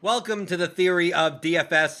Welcome to the Theory of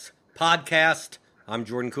DFS podcast. I'm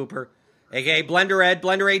Jordan Cooper, aka Blender Ed,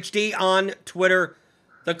 Blender HD on Twitter,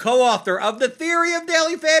 the co-author of The Theory of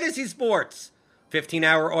Daily Fantasy Sports,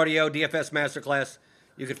 15-hour audio DFS masterclass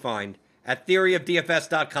you could find at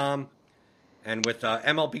theoryofdfs.com. And with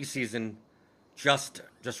MLB season just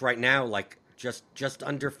right now, like just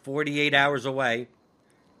under 48 hours away,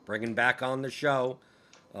 bringing back on the show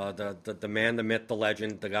the man, the myth, the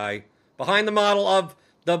legend, the guy behind the model of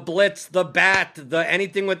the Blitz, the Bat, the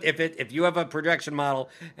anything with if you have a projection model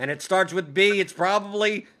and it starts with B, it's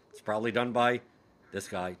probably done by this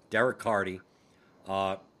guy, Derek Carty.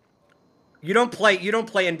 You don't play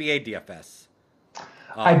NBA DFS.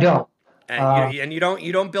 I don't. And you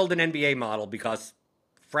don't build an NBA model because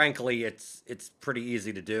frankly it's pretty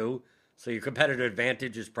easy to do. So your competitive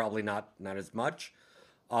advantage is probably not as much.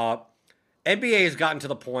 NBA has gotten to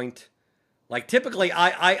the point. Like, typically,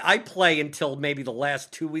 I play until maybe the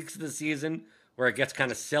last 2 weeks of the season where it gets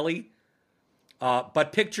kind of silly.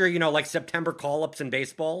 But picture, like September call-ups in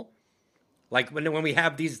baseball. Like, when we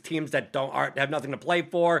have these teams that have nothing to play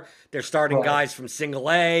for, they're starting guys from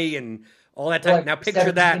single A and all that time. Like now,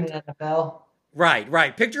 picture that. In the NFL.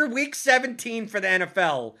 Right. Picture week 17 for the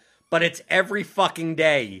NFL, but it's every fucking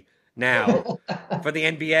day now for the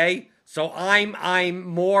NBA. So I'm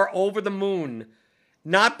more over the moon.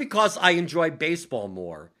 Not because I enjoy baseball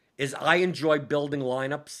more, is I enjoy building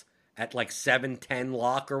lineups at like 7-10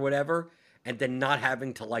 lock or whatever, and then not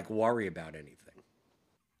having to like worry about anything.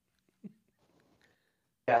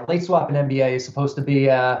 Yeah, late swap in NBA is supposed to be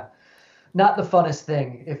not the funnest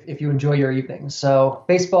thing if you enjoy your evenings. So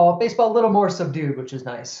baseball a little more subdued, which is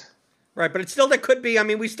nice. Right, but it's still, there could be,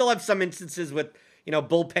 we still have some instances with,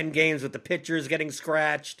 bullpen games with the pitchers getting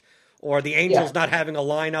scratched or the Angels not having a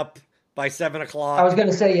lineup by 7 o'clock. I was going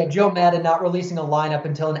to say, Joe Madden not releasing a lineup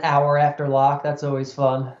until an hour after lock. That's always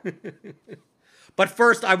fun. But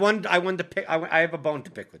first, I wanted to pick. I have a bone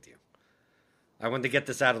to pick with you. I wanted to get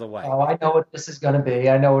this out of the way. Oh, I know what this is going to be.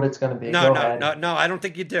 I know what it's going to be. No, I don't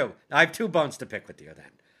think you do. I have 2 bones to pick with you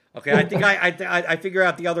then. Okay, I think I figure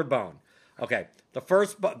out the other bone. Okay, the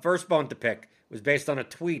first bone to pick was based on a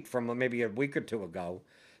tweet from maybe a week or 2 ago.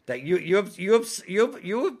 That you have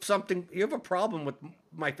a problem with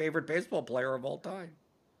my favorite baseball player of all time.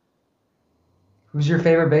 Who's your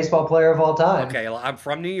favorite baseball player of all time? Okay, well, I'm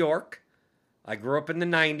from New York. I grew up in the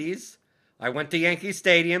 90s. I went to Yankee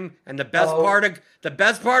Stadium, and the best part of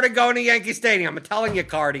going to Yankee Stadium, I'm telling you,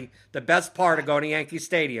 Cardi, the best part of going to Yankee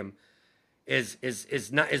Stadium is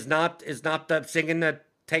not the singing the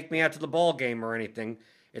 "Take Me Out to the Ball Game" or anything.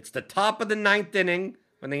 It's the top of the 9th inning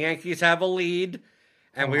when the Yankees have a lead.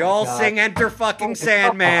 And we all sing Enter Fucking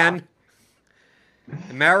Sandman.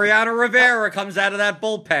 And Mariano Rivera comes out of that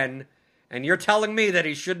bullpen, and you're telling me that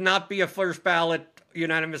he should not be a first ballot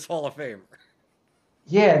unanimous Hall of Famer.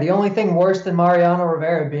 Yeah, the only thing worse than Mariano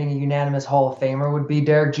Rivera being a unanimous Hall of Famer would be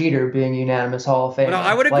Derek Jeter being a unanimous Hall of Famer. No,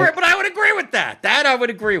 I would agree, but I would agree with that. That I would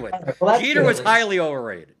agree with. Well, Jeter was highly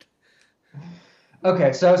overrated.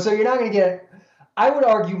 Okay, so you're not going to get... I would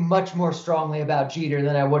argue much more strongly about Jeter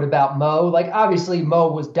than I would about Mo. Like, obviously,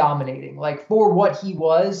 Mo was dominating. Like, for what he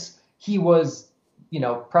was,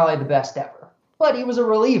 probably the best ever. But he was a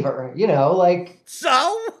reliever,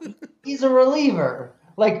 So? He's a reliever.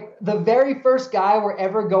 Like, the very first guy we're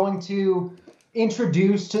ever going to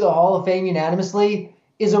introduce to the Hall of Fame unanimously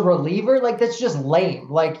is a reliever. Like, that's just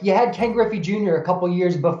lame. Like, you had Ken Griffey Jr. a couple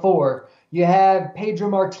years before. You have Pedro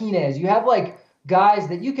Martinez. You have, guys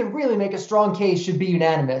that you can really make a strong case should be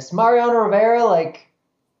unanimous. Mariano Rivera,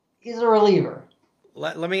 he's a reliever.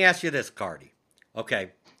 Let me ask you this, Cardi. Okay.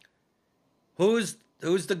 Who's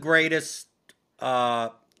the greatest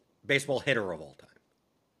baseball hitter of all time?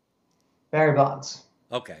 Barry Bonds.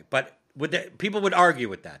 Okay, but people would argue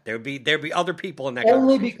with that. There'd be other people in that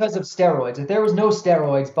only because of steroids. If there was no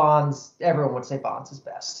steroids, everyone would say Bonds is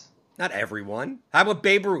best. Not everyone. How about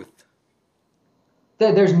Babe Ruth?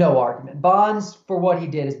 There's no argument. Bonds, for what he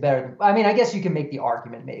did, is better than... I mean, I guess you can make the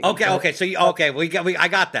argument, maybe. Okay. So, I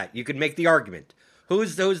got that. You can make the argument.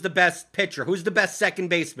 Who's the best pitcher? Who's the best second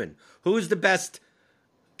baseman? Who's the best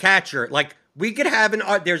catcher? Like, we could have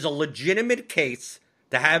there's a legitimate case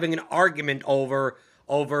to having an argument over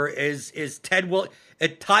is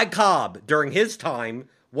Ty Cobb during his time.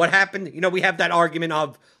 What happened? We have that argument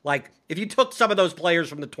of, if you took some of those players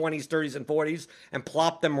from the 20s, 30s, and 40s and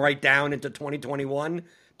plopped them right down into 2021,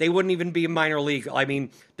 they wouldn't even be a minor league. I mean,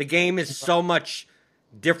 the game is so much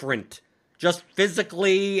different, just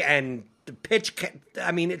physically, and the pitch.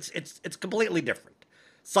 I mean, it's completely different.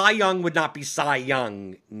 Cy Young would not be Cy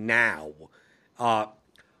Young now.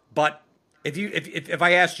 But if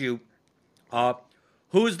I asked you,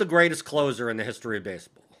 Who's the greatest closer in the history of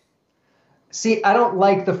baseball? See, I don't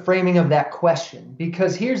like the framing of that question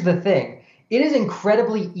because here's the thing. It is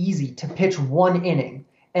incredibly easy to pitch one inning,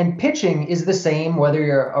 and pitching is the same whether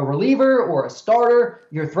you're a reliever or a starter,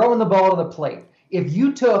 you're throwing the ball to the plate. If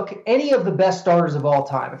you took any of the best starters of all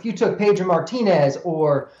time, if you took Pedro Martinez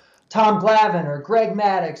or Tom Glavine or Greg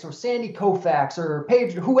Maddux or Sandy Koufax or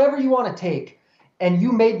Pedro, whoever you want to take, and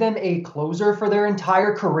you made them a closer for their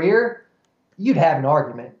entire career, you'd have an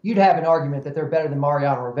argument. You'd have an argument that they're better than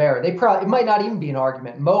Mariano Rivera. It might not even be an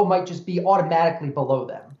argument. Mo might just be automatically below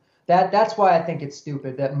them. That's why I think it's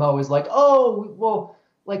stupid that Mo is like, oh, well,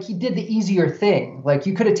 like he did the easier thing. Like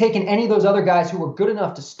you could have taken any of those other guys who were good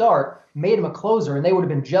enough to start, made him a closer, and they would have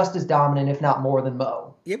been just as dominant, if not more, than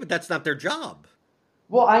Mo. Yeah, but that's not their job.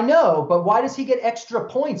 Well, I know, but why does he get extra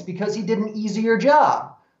points because he did an easier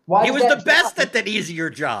job? Why he was the best at that easier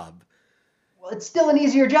job. Well, it's still an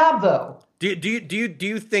easier job, though. Do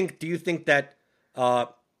you think that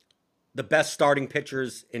the best starting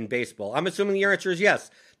pitchers in baseball? I'm assuming your answer is yes.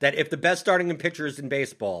 That if the best starting pitchers in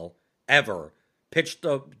baseball ever pitched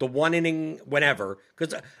the one inning whenever,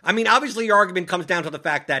 because I mean, obviously your argument comes down to the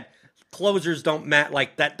fact that closers don't matter.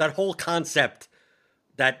 Like that whole concept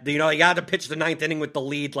that you got to pitch the ninth inning with the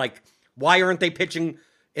lead. Like why aren't they pitching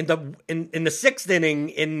in the sixth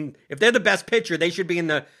inning? If they're the best pitcher, they should be in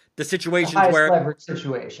the situations where leverage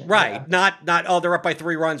situation, right? Yeah. Not they're up by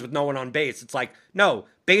 3 runs with no one on base. It's like no,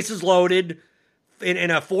 bases loaded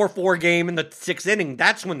in a 4-4 game in the sixth inning.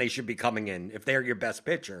 That's when they should be coming in if they're your best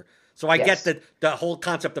pitcher. So I get that the whole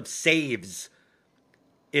concept of saves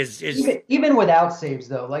is even without saves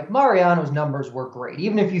though. Like Mariano's numbers were great,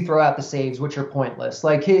 even if you throw out the saves, which are pointless.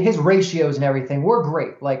 Like his ratios and everything were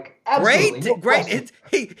great. Like absolutely great.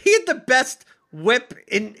 He had the best whip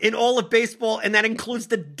in all of baseball, and that includes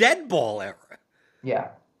the dead ball era. Yeah.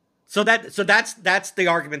 So that's the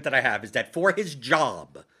argument that I have is that for his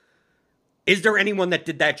job, is there anyone that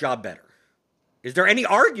did that job better? Is there any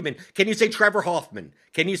argument? Can you say Trevor Hoffman?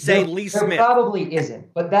 Can you say Lee Smith? There probably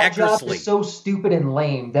isn't. But that job is so stupid and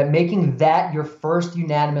lame that making that your first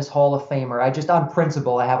unanimous Hall of Famer, on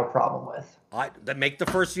principle, I have a problem with. That make the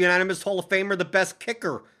first unanimous Hall of Famer the best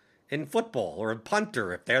kicker in football or a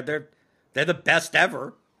punter if they're the best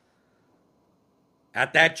ever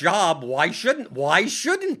at that job. Why shouldn't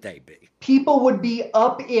they be? People would be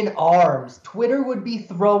up in arms. Twitter would be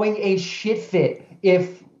throwing a shit fit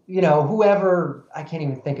if whoever, I can't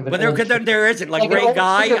even think of it. But there isn't like Ray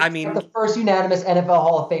Guy. I mean, the first unanimous NFL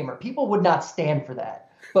Hall of Famer. People would not stand for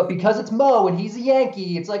that. But because it's Mo and he's a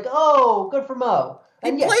Yankee, it's like, oh, good for Mo.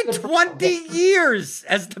 And he played 20 years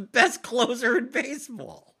as the best closer in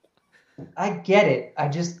baseball. I get it. I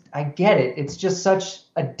get it. It's just such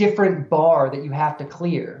a different bar that you have to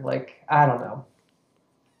clear. Like, I don't know.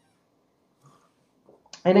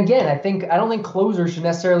 And again, I don't think closers should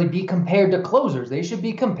necessarily be compared to closers. They should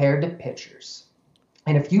be compared to pitchers.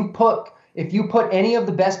 And if you put any of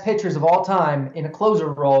the best pitchers of all time in a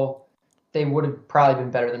closer role, they would have probably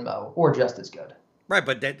been better than Mo or just as good. Right,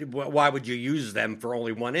 but why would you use them for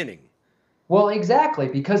only one inning? Well, exactly,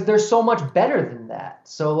 because they're so much better than that.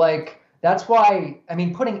 So, like, that's why,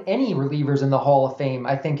 putting any relievers in the Hall of Fame,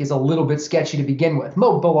 I think, is a little bit sketchy to begin with.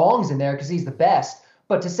 Mo belongs in there because he's the best.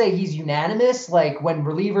 But to say he's unanimous, like when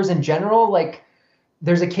relievers in general, like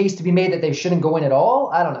there's a case to be made that they shouldn't go in at all.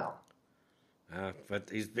 I don't know. But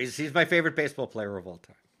he's my favorite baseball player of all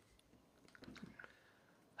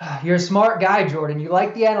time. You're a smart guy, Jordan. You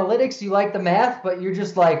like the analytics, you like the math, but you're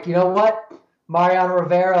just like, you know what? Mariano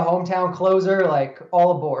Rivera, hometown closer, like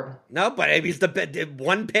all aboard. No, but he's the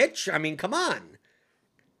one pitch. I mean, come on.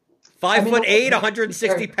 5'8",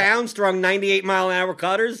 160 pounds, throwing 98-mile-an-hour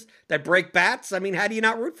cutters that break bats. I mean, how do you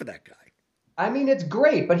not root for that guy? It's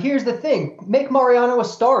great, but here's the thing: make Mariano a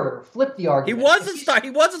starter. Flip the argument. He was a starter.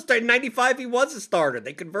 In '95. He was a starter.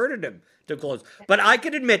 They converted him to close. But I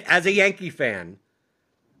can admit, as a Yankee fan,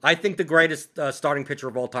 I think the greatest starting pitcher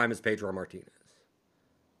of all time is Pedro Martinez.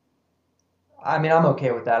 I'm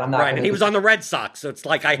okay with that. I'm not right. And he was on the Red Sox, so it's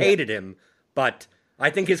like I hated him, but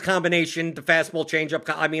I think his combination, the fastball, changeup.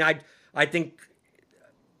 I think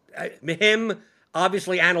him.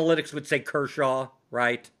 Obviously, analytics would say Kershaw,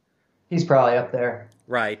 right? He's probably up there,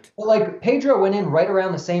 right? Well, like Pedro went in right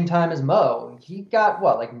around the same time as Mo. He got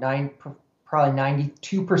probably 92%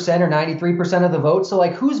 or 93% of the vote. So,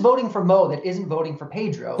 like, who's voting for Mo that isn't voting for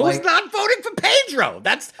Pedro? Who's not voting for Pedro?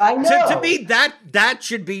 I know. To me, that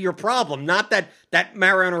should be your problem. Not that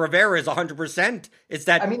Mariano Rivera is 100%. It's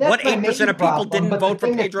that what 8% of people didn't vote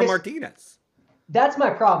for Pedro Martinez. That's my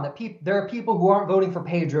problem. That there are people who aren't voting for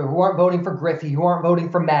Pedro, who aren't voting for Griffey, who aren't voting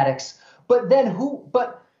for Maddux. But then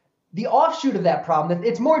the offshoot of that problem,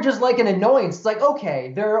 it's more just like an annoyance. It's like,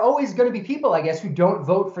 okay, there are always going to be people, I guess, who don't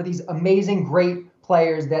vote for these amazing, great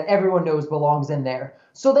players that everyone knows belongs in there.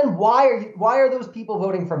 So then why are those people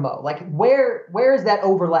voting for Mo? Like, where is that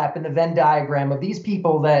overlap in the Venn diagram of these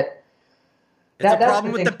people that... It's a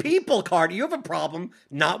problem with the people, Carter. You have a problem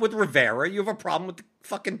not with Rivera. You have a problem with the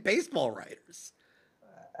fucking baseball writers.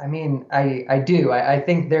 I mean, I do. I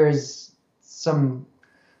think there's some...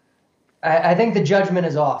 I think the judgment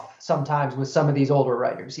is off sometimes with some of these older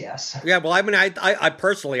writers, yes. Yeah, well, I mean, I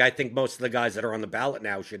personally, I think most of the guys that are on the ballot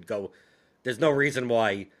now should go. There's no reason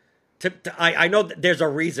why. I know that there's a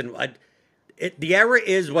reason. The era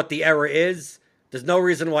is what the era is. There's no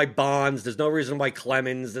reason why Bonds. There's no reason why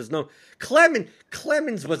Clemens. There's no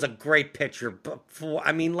Clemens was a great pitcher. Before,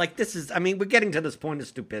 I mean, like this is. I mean, we're getting to this point of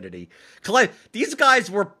stupidity. These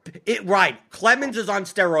guys were right. Clemens is on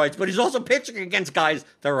steroids, but he's also pitching against guys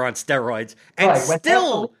that are on steroids and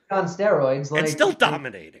still on steroids, and still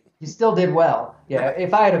dominating. He still did well. Yeah, right.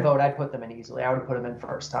 If I had a vote, I'd put them in easily. I would put them in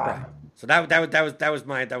first time. Right. So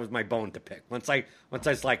that was my bone to pick. Once I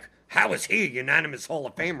was like, how is he a unanimous Hall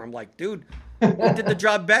of Famer? I'm like, dude, who did the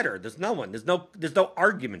job better? There's no one. There's no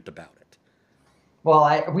argument about it.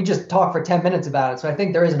 Well, we just talked for 10 minutes about it, so I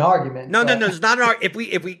think there is an argument. No, there's not an argument.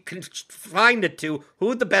 If we can find it to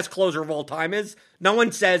who the best closer of all time is, no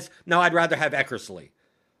one says, no, I'd rather have Eckersley.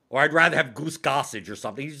 Or I'd rather have Goose Gossage or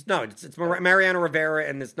something. It's Mariano Rivera,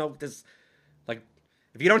 and there's no this like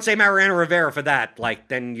if you don't say Mariano Rivera for that, like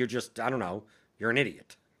then you're just I don't know, you're an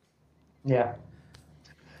idiot. Yeah,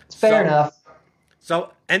 it's fair enough.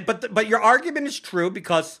 So but your argument is true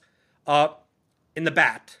because in the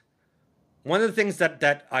bat, one of the things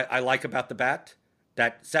that I like about the bat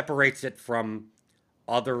that separates it from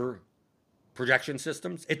other projection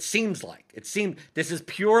systems, this is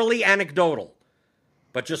purely anecdotal.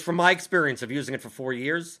 But just from my experience of using it for 4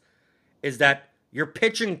 years, is that your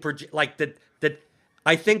pitching,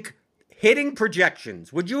 I think hitting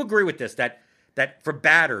projections, would you agree with this, that for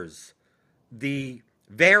batters, the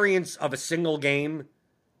variance of a single game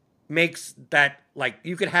makes that, like,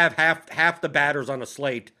 you could have half the batters on a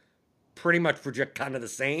slate pretty much project kind of the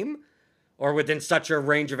same, or within such a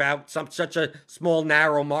range of such a small,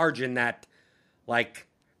 narrow margin that, like,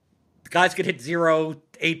 guys could hit 0,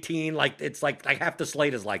 18, like it's like half the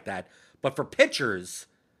slate is like that. But for pitchers,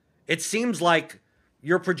 it seems like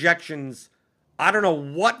your projections, I don't know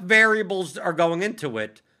what variables are going into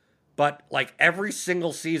it, but like every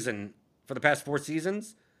single season for the past 4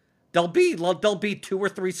 seasons, there'll be 2 or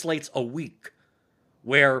 3 slates a week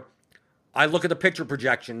where I look at the pitcher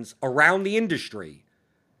projections around the industry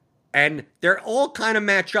and they're all kind of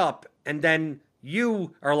match up. And then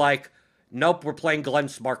you are like, nope, we're playing Glenn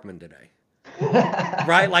Sparkman today.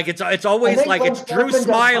 Right? Like it's always like it's Drew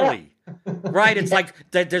Smyly. Right? It's like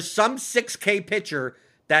there's some 6K pitcher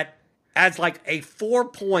that has like a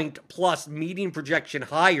 4-point plus median projection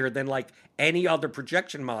higher than like any other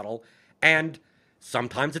projection model. And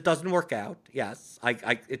sometimes it doesn't work out. Yes.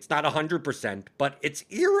 It's not 100%, but it's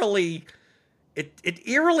eerily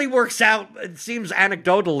works out. It seems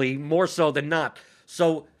anecdotally more so than not.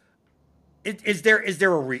 So is there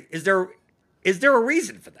a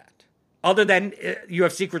reason for that? Other than you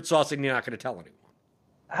have secret sauce and you're not going to tell anyone.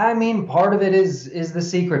 I mean, part of it is the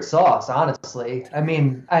secret sauce, honestly. I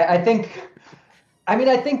mean, I think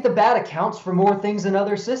the bat accounts for more things than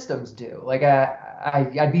other systems do. Like,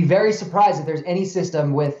 I'd be very surprised if there's any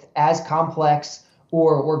system with as complex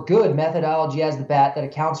or good methodology as the bat that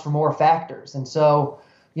accounts for more factors. And so,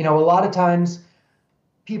 a lot of times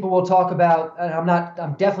people will talk about, and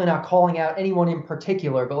I'm definitely not calling out anyone in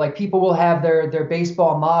particular, but like people will have their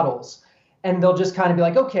baseball models. And they'll just kind of be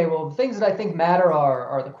like, okay, well, the things that I think matter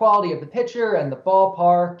are the quality of the pitcher and the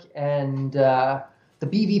ballpark and the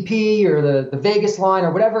BVP or the Vegas line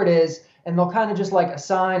or whatever it is. And they'll kind of just like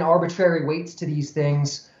assign arbitrary weights to these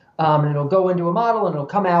things. And it'll go into a model and it'll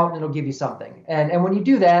come out and it'll give you something. And when you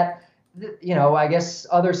do that, I guess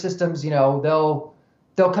other systems, they'll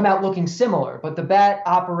come out looking similar. But the bat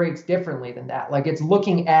operates differently than that. Like it's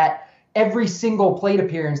looking at every single plate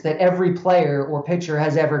appearance that every player or pitcher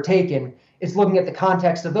has ever taken. It's looking at the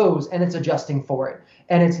context of those and it's adjusting for it.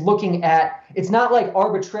 And it's not like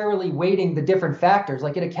arbitrarily weighting the different factors.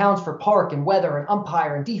 Like it accounts for park and weather and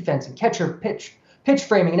umpire and defense and catcher pitch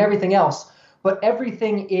framing and everything else. But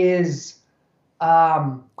everything is,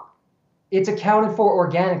 it's accounted for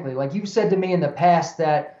organically. Like you've said to me in the past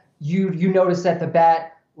that you notice that the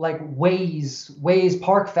bat like weighs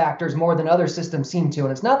park factors more than other systems seem to.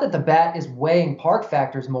 And it's not that the bat is weighing park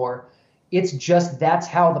factors more. It's just that's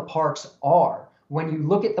how the parks are. When you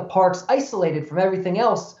look at the parks isolated from everything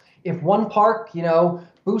else, if one park,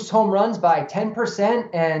 boosts home runs by 10%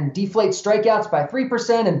 and deflates strikeouts by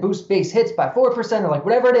 3% and boosts base hits by 4% or like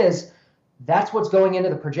whatever it is, that's what's going into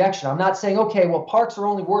the projection. I'm not saying, okay, well, parks are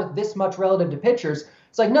only worth this much relative to pitchers.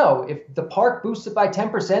 It's like, no, if the park boosts it by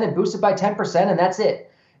 10%, it boosts it by 10%, and that's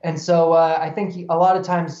it. And so I think a lot of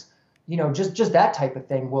times, just that type of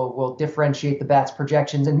thing will differentiate the bat's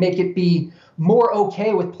projections and make it be more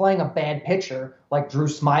okay with playing a bad pitcher like Drew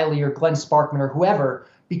Smyly or Glenn Sparkman or whoever,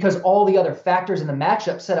 because all the other factors in the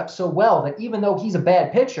matchup set up so well that even though he's a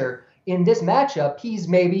bad pitcher, in this matchup, he's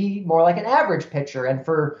maybe more like an average pitcher. And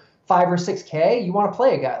for 5 or 6K, you want to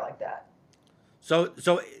play a guy like that. So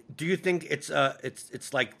do you think it's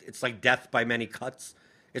like death by many cuts?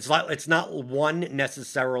 It's not one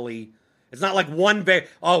necessarily. It's not like one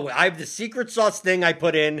I have the secret sauce thing I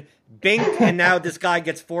put in, bink, and now this guy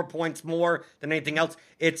gets 4 points more than anything else.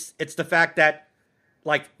 It's the fact that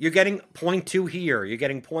like you're getting 0.2 here, you're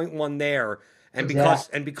getting 0.1 there, and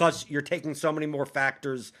because you're taking so many more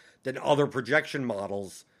factors than other projection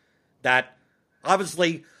models, that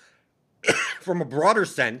obviously from a broader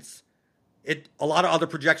sense, a lot of other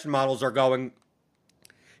projection models are going,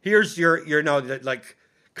 here's your like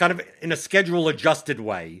kind of in a schedule adjusted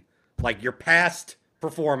way, like your past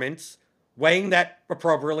performance, weighing that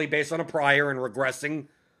appropriately based on a prior and regressing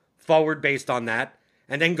forward based on that,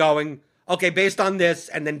 and then going, okay, based on this,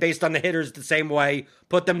 and then based on the hitters the same way,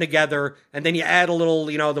 put them together, and then you add a little,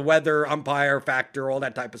 the weather, umpire factor, all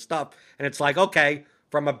that type of stuff. And it's like, okay,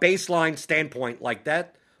 from a baseline standpoint like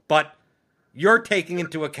that, but you're taking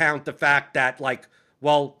into account the fact that, like,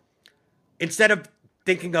 well, instead of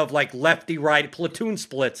thinking of like lefty-right platoon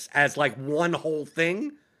splits as like one whole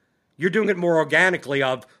thing, you're doing it more organically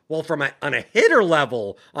of, well, from on a hitter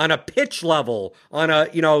level, on a pitch level, on a,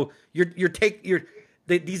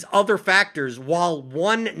 these other factors, while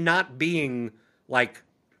one not being like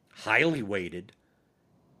highly weighted,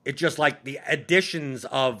 it's just like the additions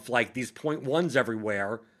of like these 0.1s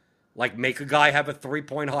everywhere, like make a guy have a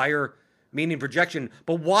 3-point higher median projection.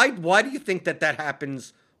 But why do you think that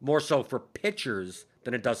happens more so for pitchers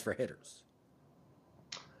than it does for hitters?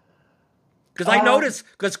 Because I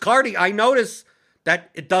notice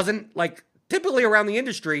that it doesn't, like, typically around the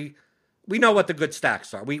industry, we know what the good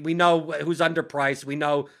stacks are. We know who's underpriced. We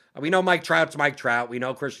know Mike Trout's Mike Trout. We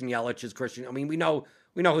know Christian Yelich is Christian. I mean, we know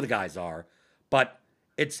who the guys are. But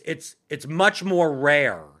it's much more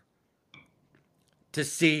rare to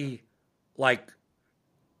see like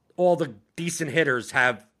all the decent hitters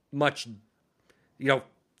have much,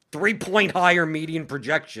 3-point higher median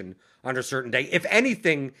projection on a certain day. If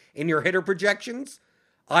anything, in your hitter projections,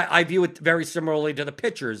 I view it very similarly to the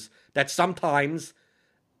pitchers, that sometimes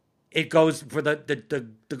it goes for the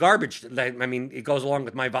garbage. I mean, it goes along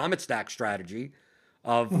with my vomit stack strategy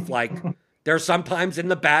of like, there's sometimes in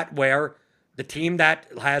the bat where the team that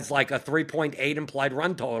has like a 3.8 implied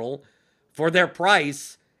run total for their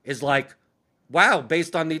price is like, wow,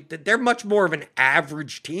 based on they're much more of an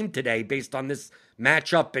average team today based on this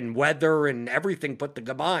matchup and weather and everything put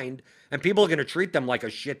combined, and people are going to treat them like a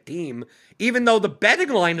shit team, even though the betting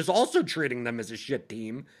line is also treating them as a shit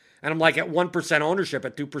team. And I'm like, at 1% ownership,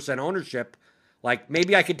 at 2% ownership, like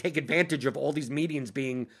maybe I could take advantage of all these medians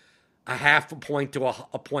being a half a point to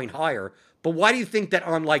a point higher. But why do you think that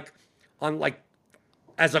on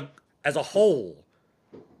as a whole,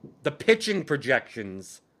 the pitching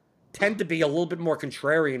projections tend to be a little bit more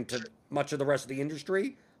contrarian to much of the rest of the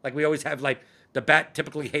industry? Like we always have, like, the bat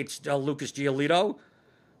typically hates Lucas Giolito.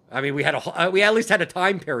 I mean, we at least had a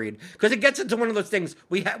time period, because it gets into one of those things.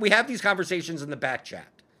 We have these conversations in the bat chat,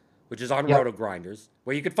 which is on Roto Grinders,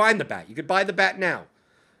 where you could find the bat. You could buy the bat now.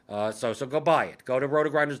 So go buy it. Go to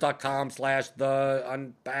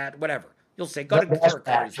rotogrinders.com/the-unbat, whatever. You'll say, go to Derek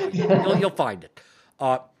Curry's. You'll find it.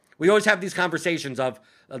 We always have these conversations of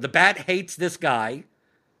the bat hates this guy,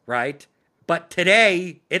 right? But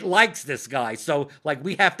today it likes this guy. So like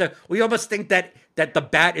we almost think that the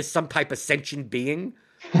bat is some type of sentient being.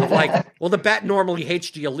 Of like, well, the bat normally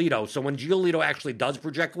hates Giolito. So when Giolito actually does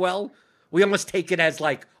project well, we almost take it as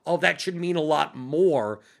like, oh, that should mean a lot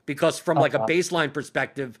more, because from like a baseline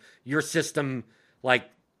perspective, your system like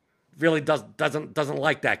really doesn't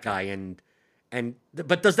like that guy.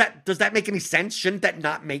 But does that make any sense? Shouldn't that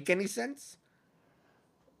not make any sense?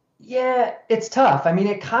 Yeah, it's tough. I mean,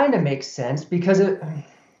 it kind of makes sense because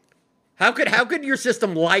How could your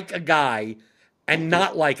system like a guy and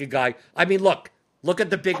not like a guy? I mean, look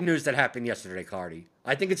at the big news that happened yesterday, Cardi.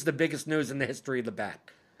 I think it's the biggest news in the history of the bat.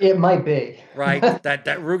 It might be. Right? that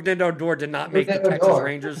Rougned Odor did not make the Texas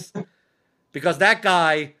Rangers, because that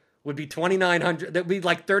guy would be 2,900. That would be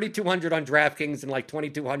like 3,200 on DraftKings and like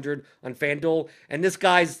 2,200 on FanDuel. And this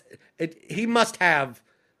he must have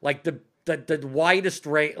like the widest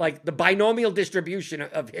range, like the binomial distribution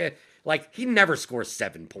of hit. Like he never scores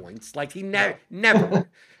 7 points. Like he never.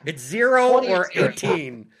 It's 0 or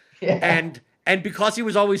 18, Yeah. and because he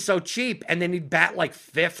was always so cheap, and then he'd bat like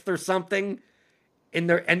 5th or something in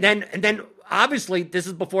there, and then obviously this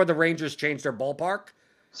is before the Rangers changed their ballpark.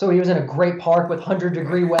 So he was in a great park with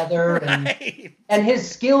 100-degree weather, Right. and his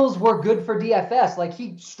skills were good for DFS. Like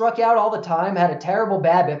he struck out all the time, had a terrible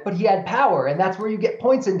BABIP, but he had power, and that's where you get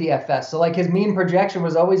points in DFS. So like his mean projection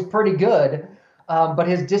was always pretty good, but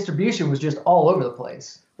his distribution was just all over the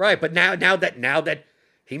place. Right, but now that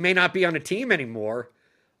he may not be on a team anymore,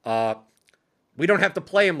 we don't have to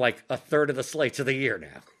play him like a third of the slates of the year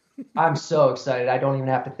now. I'm so excited. I don't even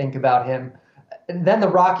have to think about him. And then the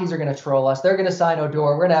Rockies are going to troll us. They're going to sign Odor.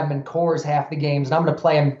 We're going to have him in cores half the games, and I'm going to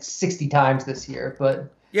play him 60 times this year.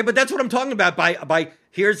 But yeah, but that's what I'm talking about.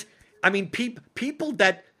 People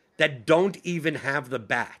that don't even have the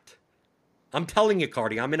bat. I'm telling you,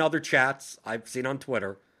 Cardi. I'm in other chats I've seen on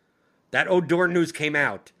Twitter. That Odor news came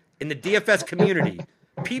out in the DFS community.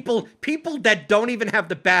 People that don't even have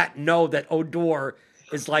the bat know that Odor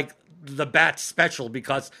is like the bat special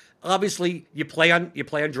because obviously you play on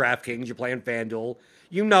DraftKings, you play on FanDuel,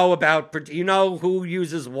 you know who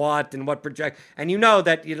uses what and what project, and you know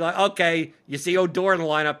that you're like, okay, you see Odor in the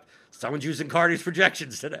lineup, someone's using Cardi's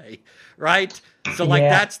projections today, right? So like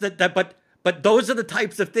that's but those are the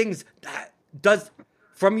types of things that does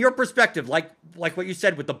from your perspective, like what you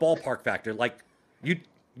said with the ballpark factor, like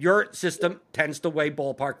your system tends to weigh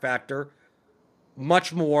ballpark factor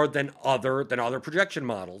much more than other projection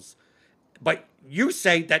models. But you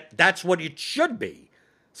say that that's what it should be.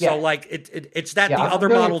 So like it's that the other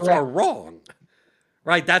models are wrong.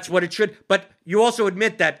 Right? That's what it should. But you also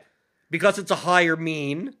admit that because it's a higher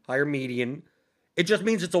median, it just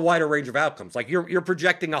means it's a wider range of outcomes. Like you're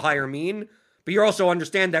projecting a higher mean, but you also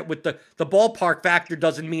understand that with the ballpark factor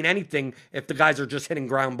doesn't mean anything if the guys are just hitting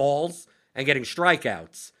ground balls and getting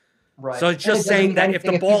strikeouts. Right. So it's just saying that if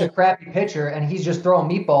he's a crappy pitcher and he's just throwing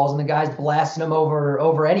meatballs and the guy's blasting him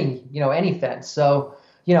over any fence. So,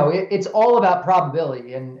 it's all about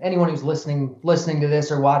probability. And anyone who's listening to this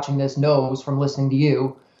or watching this knows from listening to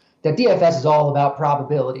you that DFS is all about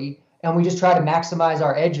probability. And we just try to maximize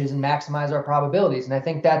our edges and maximize our probabilities. And I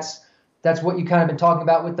think that's what you kind of been talking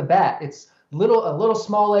about with the bat. It's a little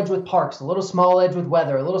small edge with parks, a little small edge with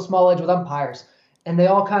weather, a little small edge with umpires. And they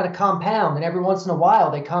all kind of compound, and every once in a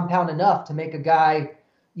while they compound enough to make a guy,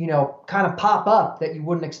 kind of pop up that you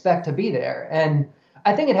wouldn't expect to be there. And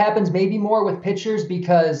I think it happens maybe more with pitchers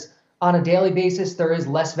because on a daily basis there is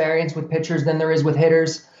less variance with pitchers than there is with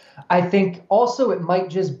hitters. I think also it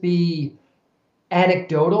might just be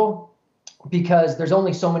anecdotal because there's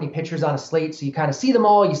only so many pitchers on a slate, so you kind of see them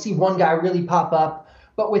all. You see one guy really pop up.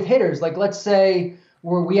 But with hitters, like let's say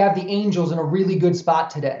we have the Angels in a really good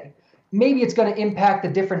spot today. Maybe it's going to impact the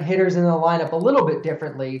different hitters in the lineup a little bit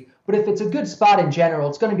differently, but if it's a good spot in general,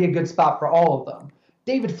 it's going to be a good spot for all of them.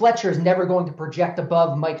 David Fletcher is never going to project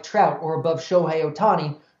above Mike Trout or above Shohei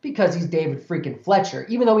Ohtani because he's David freaking Fletcher.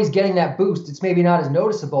 Even though he's getting that boost, it's maybe not as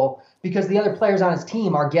noticeable because the other players on his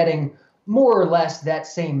team are getting more or less that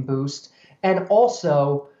same boost. And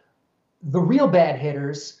also, the real bad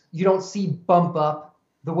hitters, you don't see bump up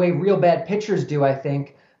the way real bad pitchers do, I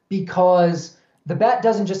think, because the bat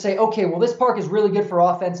doesn't just say, okay, well, this park is really good for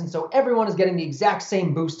offense, and so everyone is getting the exact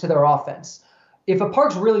same boost to their offense. If a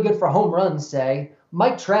park's really good for home runs, say,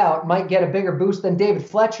 Mike Trout might get a bigger boost than David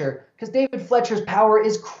Fletcher because David Fletcher's power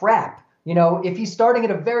is crap. If he's starting at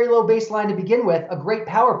a very low baseline to begin with, a great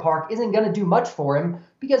power park isn't going to do much for him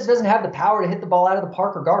because it doesn't have the power to hit the ball out of the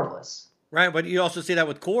park regardless. Right, but you also see that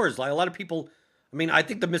with Coors. Like a lot of people, I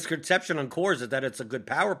think the misconception on Coors is that it's a good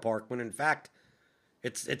power park when in fact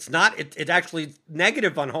it's not. It's actually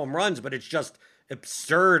negative on home runs, but it's just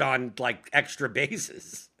absurd on like extra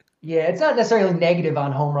bases. Yeah, it's not necessarily negative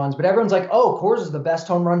on home runs, but everyone's like, "Oh, Coors is the best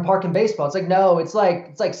home run park in baseball." It's like, no, it's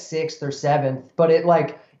like 6th or 7th, but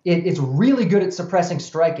it's really good at suppressing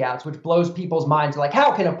strikeouts, which blows people's minds. Like,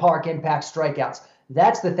 how can a park impact strikeouts?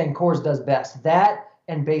 That's the thing Coors does best. That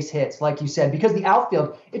and base hits, like you said, because the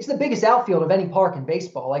outfield, it's the biggest outfield of any park in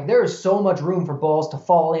baseball. Like, there is so much room for balls to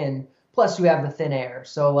fall in. Plus, you have the thin air.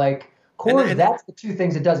 So, like, Coors, that's the two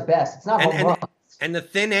things it does best. It's not home runs. And the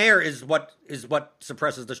thin air is what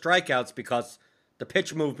suppresses the strikeouts because the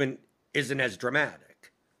pitch movement isn't as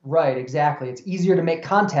dramatic. Right, exactly. It's easier to make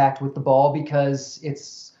contact with the ball because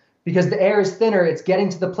the air is thinner. It's getting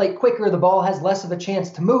to the plate quicker. The ball has less of a chance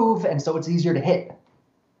to move, and so it's easier to hit.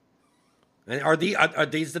 And are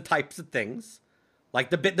these the types of things? Like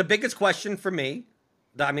the biggest question for me,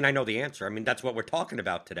 I know the answer. That's what we're talking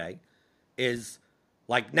about today. Is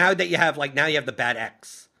Like now that you have the Bat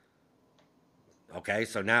X. Okay,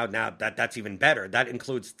 so now that's even better. That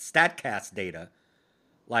includes StatCast data.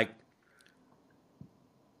 Like,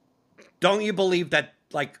 don't you believe that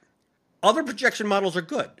like other projection models are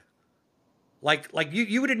good? Like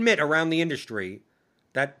you would admit around the industry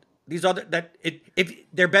that if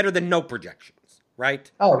they're better than no projections,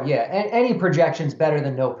 right? Oh yeah, any projection's better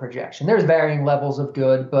than no projection. There's varying levels of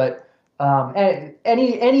good, but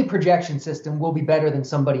any projection system will be better than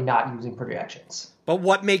somebody not using projections. But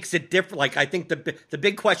what makes it different? Like I think the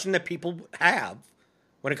big question that people have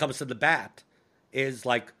when it comes to the bat is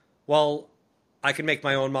like, well, I can make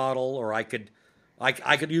my own model, or I could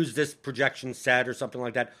use this projection set or something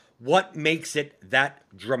like that. What makes it that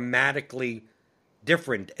dramatically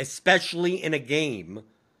different, especially in a game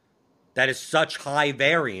that is such high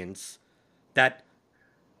variance that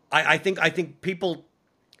I think people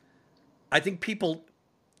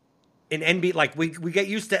in NBA, like we get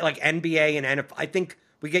used to like NBA and NFL. I think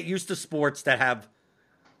we get used to sports that have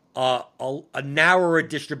a narrower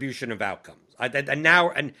distribution of outcomes. A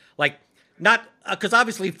narrow and like not because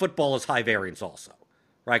obviously football is high variance also,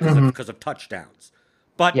 right? Because of touchdowns.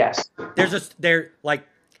 But yes, there like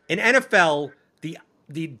in NFL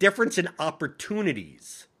the difference in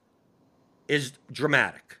opportunities is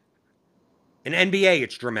dramatic. In NBA,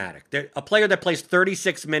 it's dramatic. A player that plays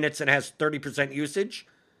 36 minutes and has 30% usage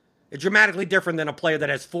is dramatically different than a player that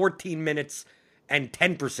has 14 minutes and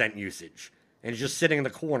 10% usage and is just sitting in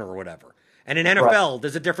the corner or whatever. And in NFL,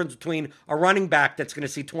 there's a difference between a running back that's going to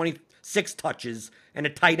see 26 touches and a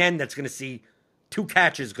tight end that's going to see 2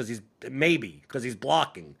 catches because he's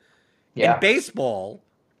blocking. Yeah. In baseball,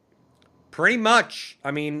 pretty much,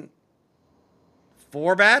 I mean,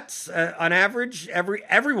 4 bats on average,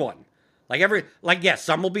 everyone. Yes,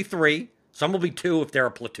 some will be 3, some will be 2 if they're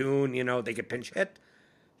a platoon, they get pinch hit.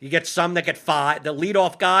 You get some that get 5. The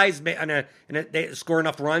leadoff guys, they score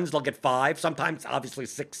enough runs, they'll get 5. Sometimes, obviously,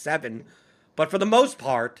 6, 7. But for the most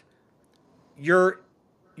part,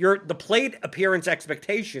 the plate appearance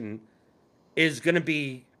expectation is going to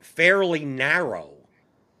be fairly narrow.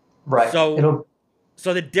 Right. So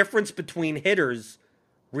the difference between hitters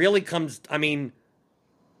really comes. I mean,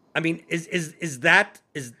 is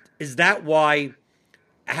that why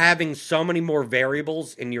having so many more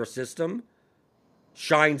variables in your system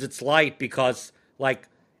shines its light? Because like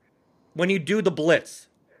when you do the blitz,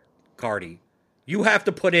 Cardi, you have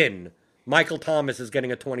to put in Michael Thomas is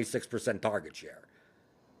getting a 26% target share.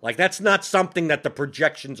 Like that's not something that the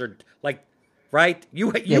projections are like, right?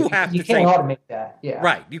 You have to you can't automate that. Yeah.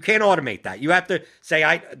 Right. You can't automate that. You have to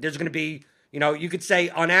say there's going to be, you could say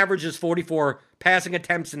on average there's 44 passing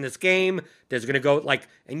attempts in this game. There's going to go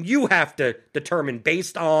and you have to determine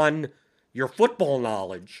based on your football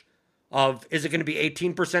knowledge of, is it going to be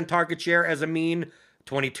 18% target share as a mean,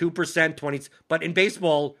 22%, 20, but in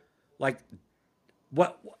baseball, like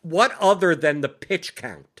what other than the pitch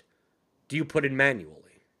count do you put in manually?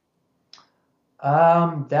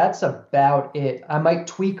 That's about it. I might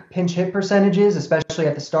tweak pinch hit percentages, especially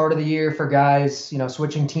at the start of the year for guys,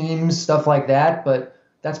 switching teams, stuff like that. But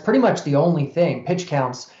that's pretty much the only thing, pitch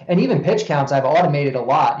counts. And even pitch counts, I've automated a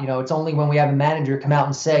lot. It's only when we have a manager come out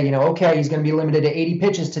and say, okay, he's going to be limited to 80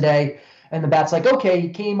 pitches today. And the bat's like, okay, he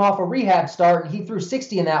came off a rehab start and he threw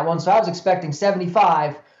 60 in that one. So I was expecting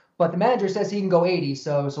 75, but the manager says he can go 80.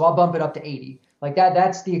 So I'll bump it up to 80. Like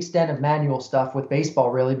that's the extent of manual stuff with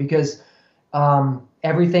baseball, really, because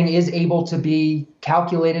everything is able to be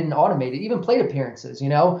calculated and automated, even plate appearances,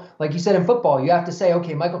 like you said in football, you have to say,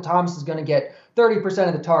 okay, Michael Thomas is going to get 30%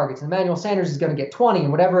 of the targets and Emmanuel Sanders is going to get 20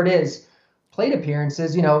 and whatever it is. Plate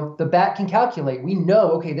appearances, the bat can calculate. We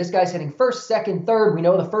know, okay, this guy's hitting first, second, third. We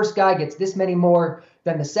know the first guy gets this many more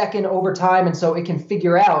than the second over time. And so it can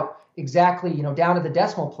figure out exactly, down to the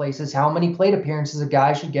decimal places, how many plate appearances a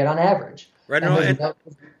guy should get on average. Right.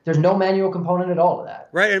 There's no manual component at all to that.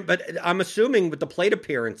 Right, but I'm assuming with the plate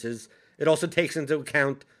appearances, it also takes into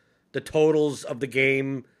account the totals of the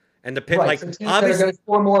game and the pit. Right, like so teams that are going to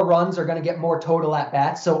score more runs are going to get more total at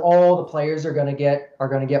bats, so all the players are going to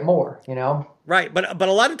get more. Right, but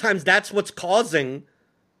a lot of times that's what's causing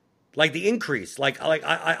like the increase. Like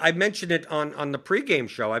I mentioned it on the pregame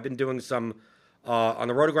show. I've been doing some on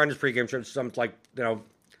the Roto Grinders pregame show, some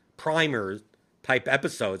primer type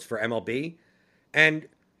episodes for MLB, and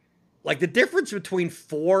like the difference between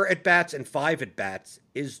 4 at bats and 5 at bats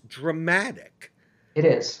is dramatic. It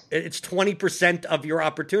is. It's 20% of your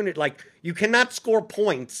opportunity. Like you cannot score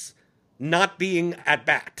points not being at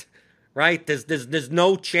bat, right? There's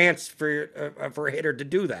no chance for a hitter to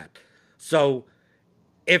do that. So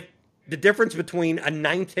if the difference between a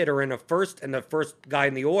 9th hitter and the first guy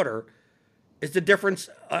in the order is the difference.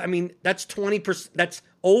 I mean, that's 20%. That's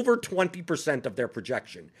over 20% of their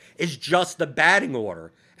projection is just the batting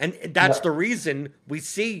order. And that's the reason we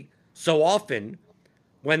see so often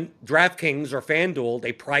when DraftKings or FanDuel,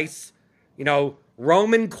 they price,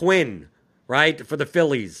 Roman Quinn, right, for the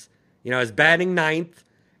Phillies, is batting ninth,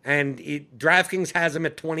 and DraftKings has him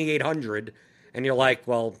at 2,800, and you're like,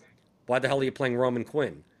 well, why the hell are you playing Roman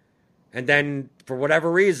Quinn? And then, for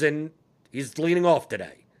whatever reason, he's leading off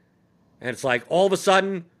today. And it's like, all of a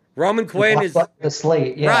sudden, Roman Quinn is... the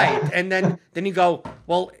slate, yeah. Right, and then you go,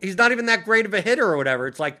 well, he's not even that great of a hitter or whatever.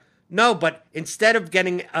 It's like, no, but instead of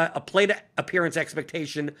getting a plate appearance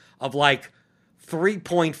expectation of like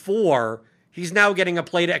 3.4, he's now getting a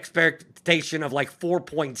plate expectation of like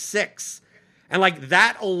 4.6. And like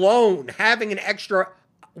that alone, having an extra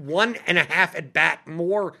 1.5 at bat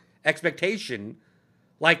more expectation,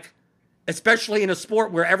 like especially in a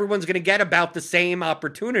sport where everyone's going to get about the same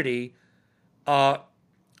opportunity,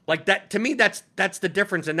 like that, to me, that's the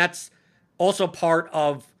difference. And that's also part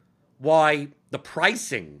of why the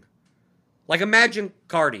pricing, like imagine,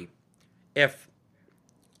 Cardi, if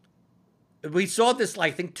we saw this,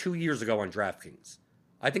 I think 2 years ago on DraftKings.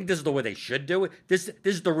 I think this is the way they should do it. This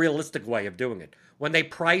is the realistic way of doing it. When they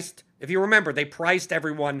priced, if you remember, they priced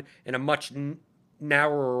everyone in a much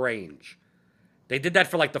narrower range. They did that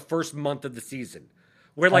for like the first month of the season,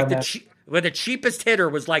 where like where the cheapest hitter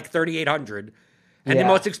was like 3,800, and the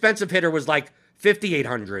most expensive hitter was like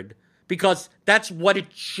 5,800, because that's what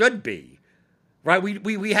it should be, right?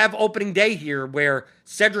 We have opening day here where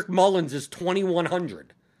Cedric Mullins is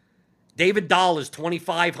 2,100. David Dahl is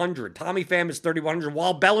 2,500. Tommy Pham is 3,100.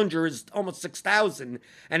 While Bellinger is almost 6,000.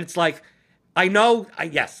 And it's like, I know,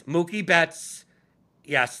 yes, Mookie Betts,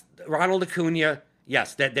 yes, Ronald Acuna,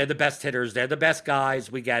 yes, they're the best hitters. They're the best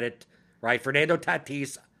guys. We get it, right? Fernando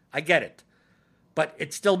Tatis, I get it. But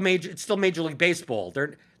it's still Major League Baseball.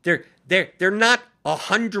 They're not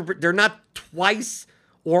 100. They're not twice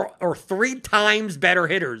or 3 times better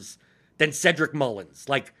hitters than Cedric Mullins.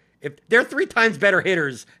 Like, if they're 3 times better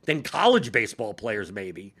hitters than college baseball players,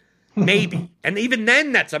 maybe, and even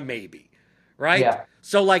then, that's a maybe, right? Yeah.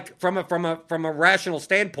 So, like from a rational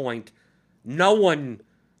standpoint, no one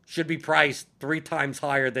should be priced 3 times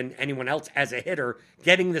higher than anyone else as a hitter,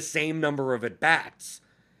 getting the same number of at bats.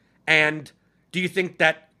 And do you think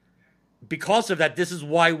that because of that, this is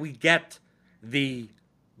why we get the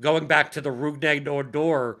going back to the Rougned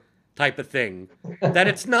Odor type of thing? That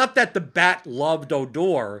it's not that the bat loved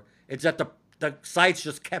Odor. It's that the sites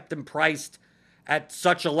just kept him priced at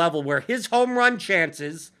such a level where his home run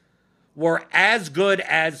chances were as good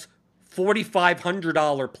as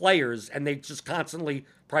 $4,500 players, and they just constantly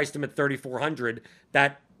priced him at $3,400,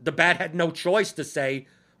 that the bat had no choice to say,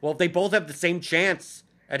 well, if they both have the same chance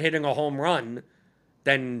at hitting a home run,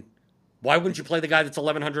 then why wouldn't you play the guy that's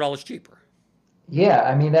 $1,100 cheaper? Yeah,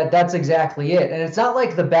 I mean, that's exactly it. And it's not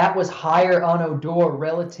like the bat was higher on Odor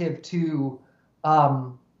relative to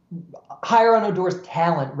higher on Odor's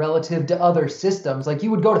talent relative to other systems. Like,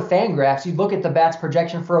 you would go to Fangraphs, you'd look at the bat's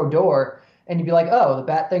projection for Odor, and you'd be like, oh, the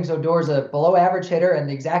bat thinks Odor's a below average hitter and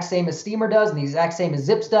the exact same as Steamer does and the exact same as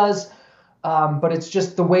Zips does. But it's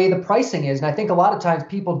just the way the pricing is. And I think a lot of times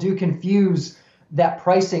people do confuse that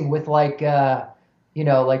pricing with like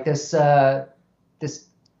this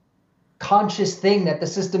conscious thing that the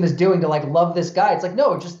system is doing to like love this guy. It's like,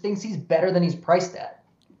 no, it just thinks he's better than he's priced at.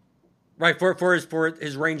 Right, for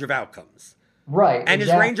his range of outcomes. Right. And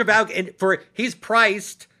his range of he's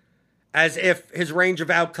priced as if his range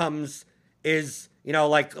of outcomes is,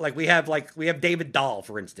 like we have David Dahl,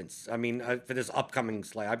 for instance. I mean, for this upcoming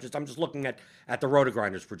slate, I'm just looking at the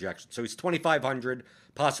Rotogrinders projection. So he's 2,500,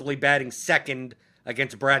 possibly batting second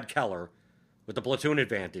against Brad Keller with the platoon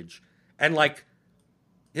advantage. And like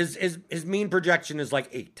his mean projection is like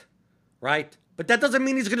 8, right? But that doesn't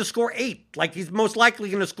mean he's going to score 8. Like, he's most likely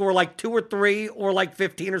going to score like 2 or 3 or like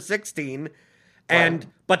 15 or 16.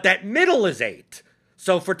 But that middle is 8.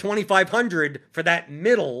 So for 2,500, for that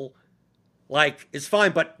middle, like, is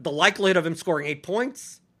fine. But the likelihood of him scoring 8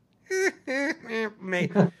 points,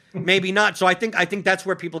 maybe not. So I think that's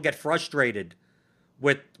where people get frustrated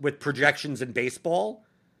with projections in baseball,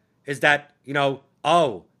 is that,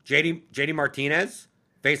 JD Martinez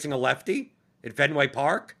facing a lefty at Fenway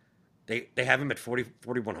Park, they have him at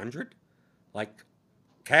 4,100. Like,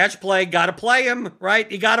 cash play, gotta play him,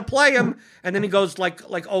 right? You gotta play him. And then he goes like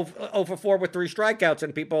 0 for 4 with 3 strikeouts,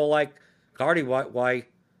 and people are like, Cardi, why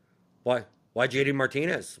JD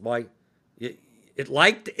Martinez? Why? It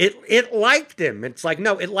liked him. It's like,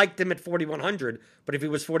 no, it liked him at 4,100. But if he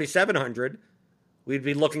was 4,700, we'd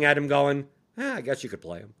be looking at him going, I guess you could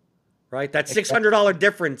play him, right? That $600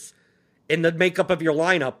 difference in the makeup of your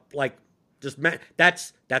lineup, like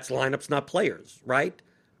that's lineups, not players, right?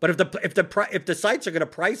 But if the sites are going to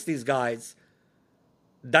price these guys,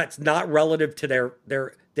 that's not relative to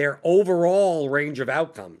their overall range of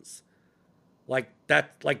outcomes. Like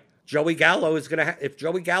Joey Gallo is going to if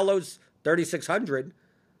Joey Gallo's 3,600,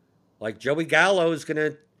 like Joey Gallo is going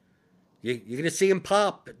to. You're going to see him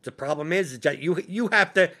pop. The problem is that you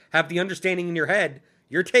have to have the understanding in your head.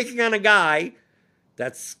 You're taking on a guy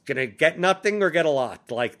that's going to get nothing or get a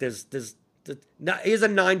lot. Like he's a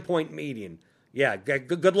 9-point median. Yeah,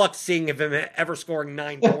 good luck seeing him ever scoring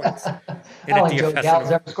 9 points in a DFS. Joey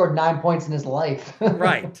Gallo's ever scored 9 points in his life.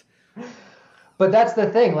 Right. But that's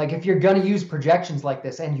the thing. Like, if you're going to use projections like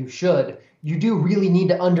this, and you should, you do really need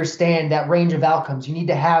to understand that range of outcomes. You need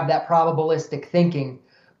to have that probabilistic thinking.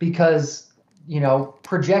 Because,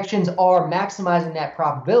 projections are maximizing that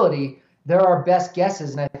probability. They're our best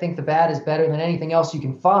guesses, and I think the bad is better than anything else you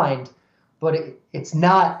can find. But it's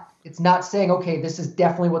not saying, okay, this is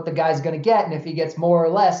definitely what the guy's going to get, and if he gets more or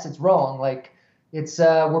less, it's wrong. Like, it's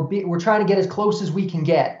we're trying to get as close as we can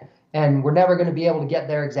get, and we're never going to be able to get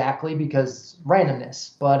there exactly because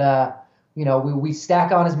randomness. But we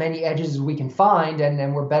stack on as many edges as we can find,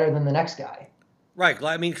 and we're better than the next guy. Right.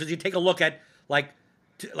 I mean, because you take a look at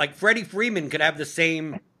like Freddie Freeman could have the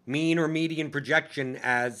same mean or median projection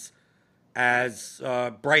as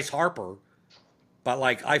Bryce Harper, but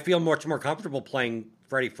like I feel much more comfortable playing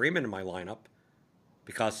Freddie Freeman in my lineup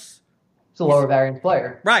because it's a lower variance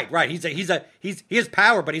player. Right. He has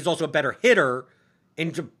power, but he's also a better hitter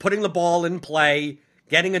into putting the ball in play,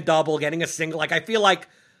 getting a double, getting a single. Like I feel like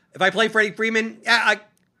if I play Freddie Freeman,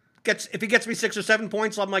 if he gets me 6 or 7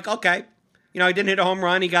 points, I'm like, okay, he didn't hit a home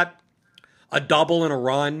run, he got a double and a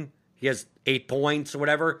run. He has 8 points or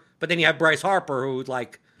whatever. But then you have Bryce Harper, who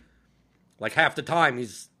like half the time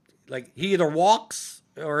he's like he either walks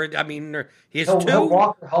or he has 2. He'll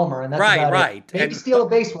walk or homer, and that's right. It. Maybe steal a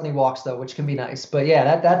base when he walks though, which can be nice. But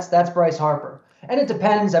yeah, that's Bryce Harper. And it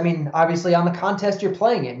depends. Obviously on the contest you're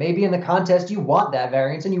playing in. Maybe in the contest you want that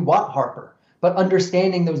variance and you want Harper. But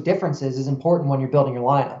understanding those differences is important when you're building your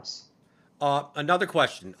lineups. Another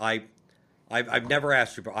question I've never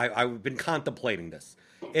asked you, but I've been contemplating this.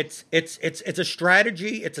 It's a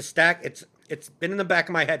strategy. It's a stack. It's been in the back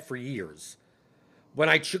of my head for years.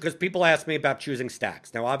 Because people ask me about choosing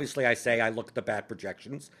stacks. Now, obviously, I say I look at the bat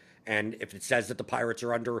projections, and if it says that the Pirates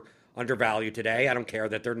are undervalued today, I don't care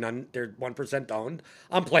that they're 1% owned.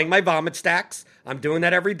 I'm playing my vomit stacks. I'm doing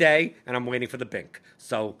that every day, and I'm waiting for the bink.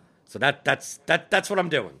 So that's what I'm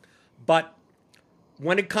doing. But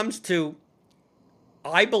when it comes to,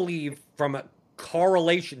 I believe from a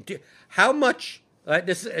correlation, how much,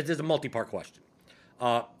 this is a multi-part question,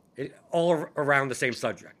 all around the same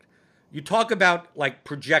subject. You talk about like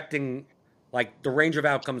projecting like the range of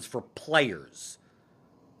outcomes for players.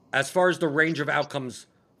 As far as the range of outcomes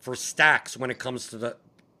for stacks when it comes to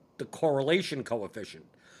the correlation coefficient.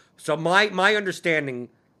 So my understanding,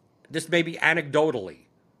 this may be anecdotally,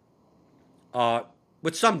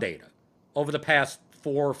 with some data over the past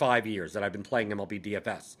 4 or 5 years that I've been playing MLB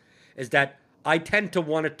DFS, is that I tend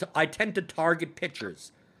to target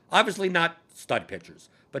pitchers, obviously not stud pitchers,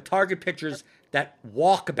 but target pitchers that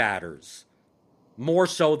walk batters more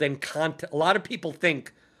so than contact. A lot of people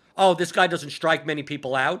think, oh, this guy doesn't strike many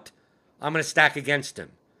people out, I'm going to stack against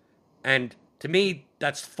him. And to me,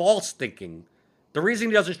 that's false thinking. The reason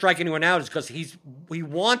he doesn't strike anyone out is because he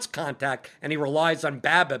wants contact and he relies on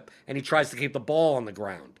BABIP and he tries to keep the ball on the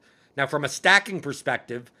ground. Now, from a stacking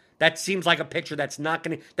perspective, that seems like a pitcher that's not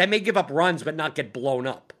going to, that may give up runs but not get blown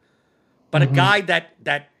up. But a guy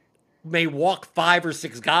that may walk 5 or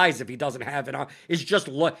 6 guys if he doesn't have it on is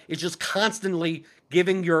just constantly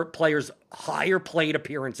giving your players higher plate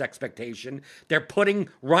appearance expectation. They're putting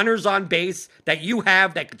runners on base that you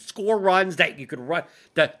have that could score runs, that you could run.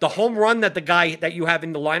 The home run that the guy that you have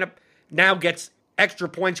in the lineup now gets extra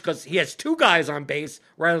points because he has 2 guys on base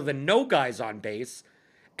rather than no guys on base.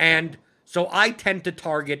 And so I tend to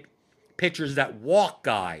target pitchers that walk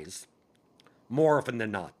guys more often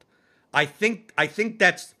than not. I think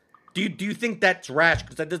that's. Do you think that's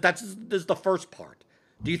rational? Because this is the first part.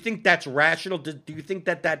 Do you think that's rational? Do you think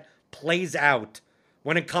that plays out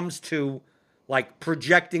when it comes to like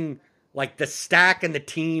projecting like the stack and the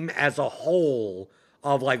team as a whole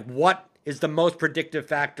of like what is the most predictive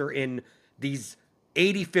factor in these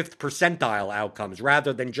 85th percentile outcomes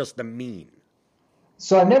rather than just the mean?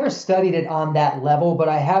 So I've never studied it on that level, but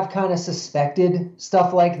I have kind of suspected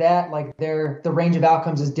stuff like that. Like the range of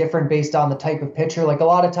outcomes is different based on the type of pitcher. Like a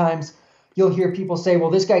lot of times you'll hear people say, well,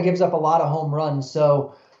 this guy gives up a lot of home runs,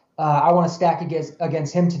 so I want to stack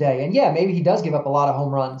against him today. And yeah, maybe he does give up a lot of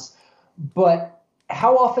home runs. but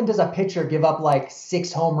how often does a pitcher give up like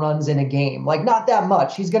 6 home runs in a game? Like, not that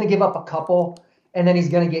much. He's going to give up a couple, and then he's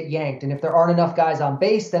going to get yanked. And if there aren't enough guys on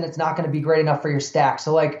base, then it's not going to be great enough for your stack.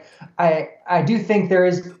 So, like, I do think there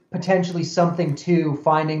is potentially something to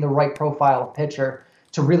finding the right profile of pitcher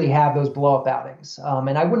to really have those blow-up outings.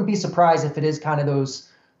 And I wouldn't be surprised if it is kind of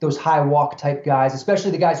those high walk type guys,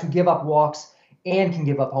 especially the guys who give up walks and can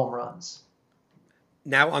give up home runs.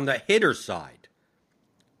 Now, on the hitter side,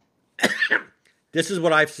 this is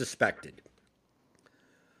what I've suspected.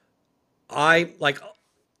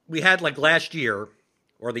 We had like last year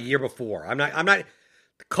or the year before. I'm not,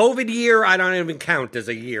 COVID year, I don't even count as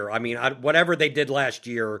a year. I mean, whatever they did last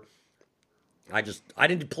year, I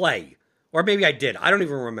didn't play. Or maybe I did. I don't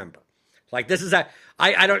even remember. Like, this is I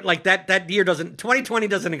don't like that year 2020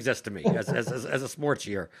 doesn't exist to me as a sports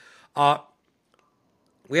year.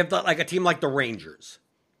 We have like a team like the Rangers,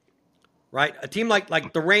 right? A team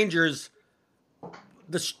like the Rangers,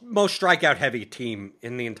 the most strikeout heavy team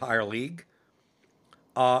in the entire league.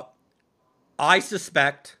 I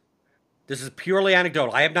suspect, this is purely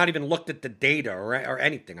anecdotal, I have not even looked at the data or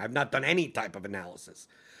anything. I've not done any type of analysis,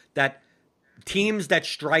 that teams that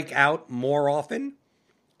strike out more often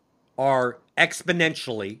are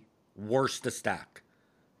exponentially worse to stack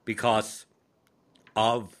because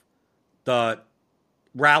of the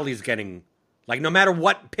rallies getting, like, no matter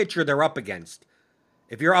what pitcher they're up against,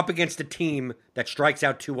 if you're up against a team that strikes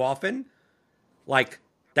out too often, like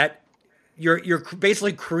that, you're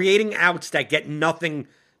basically creating outs that get nothing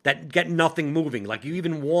moving. Like, you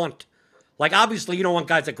even want, like, obviously you don't want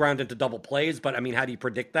guys that ground into double plays, but I mean, how do you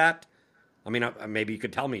predict that? I mean, maybe you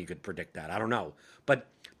could tell me you could predict that. I don't know. But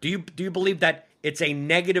do you believe that it's a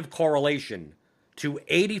negative correlation to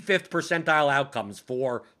 85th percentile outcomes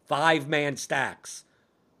for 5-man stacks?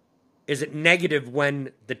 Is it negative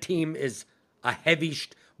when the team is a heavy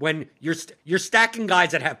when you're stacking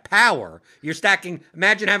guys that have power? You're stacking.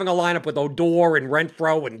 Imagine having a lineup with Odor and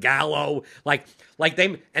Renfroe and Gallo,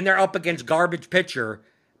 and they're up against garbage pitcher,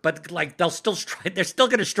 but like they're still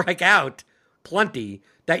going to strike out plenty.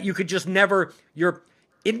 That you could just never. Your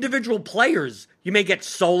individual players, you may get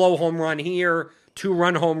solo home run here,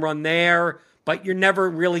 2-run home run there, but you're never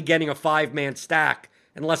really getting a 5-man stack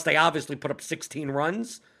unless they obviously put up 16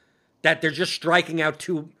 runs. That they're just striking out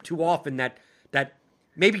too often. That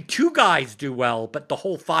maybe 2 guys do well, but the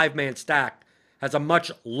whole 5-man stack has a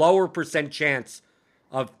much lower percent chance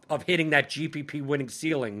of hitting that GPP winning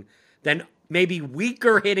ceiling than maybe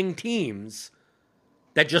weaker hitting teams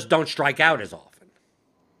that just don't strike out as often.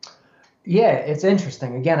 Yeah, it's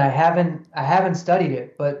interesting. Again, I haven't studied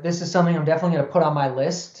it, but this is something I'm definitely going to put on my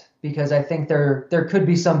list because I think there could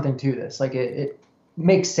be something to this. Like, it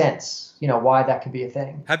makes sense, why that could be a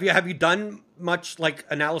thing. Have you done much like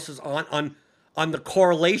analysis on the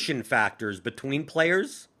correlation factors between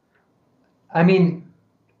players? I mean,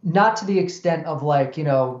 not to the extent of like,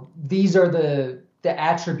 these are the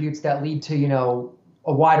attributes that lead to,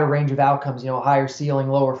 a wider range of outcomes, higher ceiling,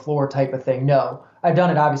 lower floor type of thing. No, I've done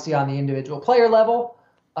it obviously on the individual player level,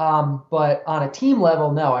 but on a team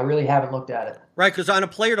level, no, I really haven't looked at it. Right, because on a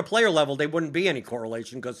player-to-player level, there wouldn't be any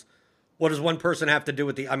correlation because what does one person have to do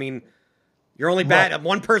with I mean, you're only bad. Right.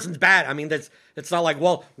 One person's bad. I mean, it's not like,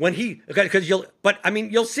 well, when because you'll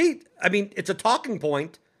see. I mean, it's a talking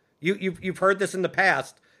point. You've heard this in the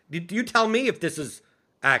past. Do you tell me if this is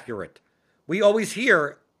accurate? We always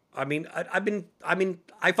hear. I mean,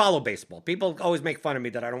 I follow baseball. People always make fun of me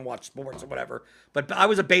that I don't watch sports or whatever. But I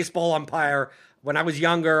was a baseball umpire when I was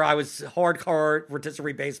younger. I was hardcore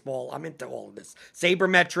rotisserie baseball. I'm into all of this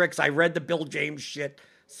sabermetrics. I read the Bill James shit.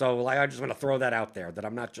 So I just want to throw that out there that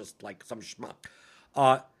I'm not just like some schmuck.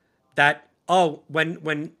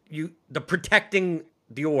 When the protecting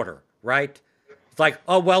the order, right? It's like,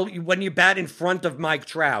 when you bat in front of Mike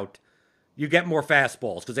Trout, you get more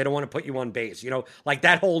fastballs because they don't want to put you on base. Like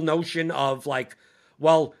that whole notion of like,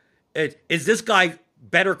 well, is this guy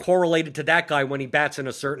better correlated to that guy when he bats in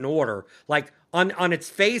a certain order? Like on its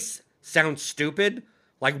face, sounds stupid.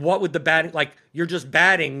 Like what would the batting, like you're just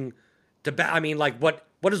batting to bat. I mean, like what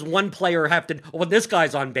does one player have to, when this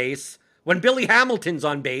guy's on base, when Billy Hamilton's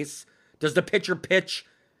on base, does the pitcher pitch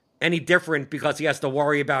any different because he has to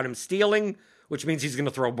worry about him stealing, which means he's going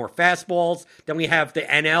to throw more fastballs? Then we have the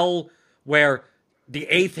NL where the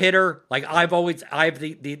 8th hitter, like I have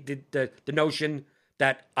the notion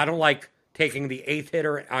that I don't like taking the 8th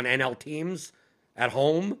hitter on NL teams at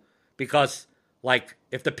home because like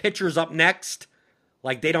if the pitcher's up next,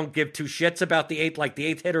 like they don't give 2 shits about the 8th, like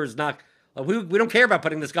the 8th hitter is not, we don't care about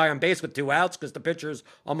putting this guy on base with 2 outs because the pitcher's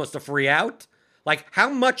almost a free out. Like how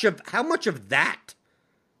much of that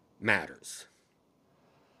matters?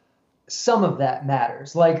 some of that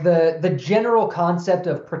matters. Like the general concept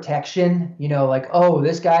of protection, like, oh,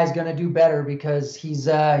 this guy's gonna do better because he's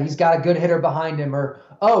got a good hitter behind him, or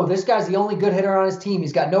oh, this guy's the only good hitter on his team.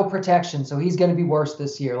 He's got no protection, so he's gonna be worse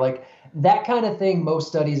this year. Like that kind of thing, most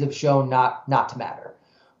studies have shown not to matter.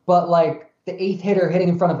 But like the eighth hitter hitting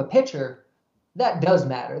in front of a pitcher, that does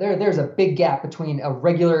matter. There's a big gap between a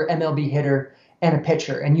regular MLB hitter and a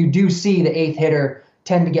pitcher, and you do see the eighth hitter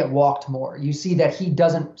tend to get walked more. You see that he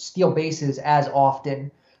doesn't steal bases as often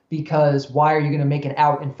because why are you going to make an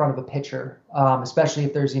out in front of a pitcher, especially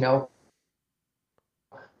if there's, a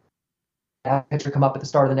pitcher come up at the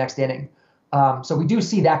start of the next inning. So we do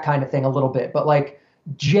see that kind of thing a little bit, but like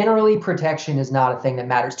generally protection is not a thing that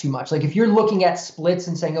matters too much. Like if you're looking at splits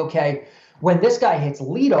and saying, okay, when this guy hits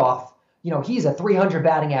leadoff, he's a 300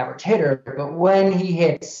 batting average hitter, but when he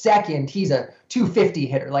hits second, he's a 250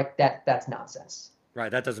 hitter. Like that's nonsense. Right,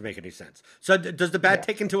 that doesn't make any sense. So does the bat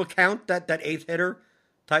take into account that eighth hitter?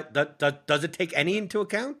 Does it take any into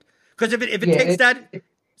account? Because if it takes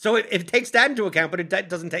it takes that into account, but it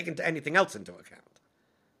doesn't take into anything else into account.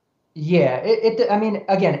 Yeah, I mean,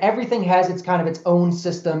 again, everything has its kind of its own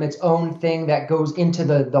system, its own thing that goes into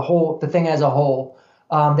the thing as a whole.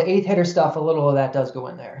 The eighth hitter stuff, a little of that does go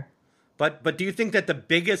in there. But do you think that the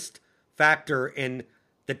biggest factor in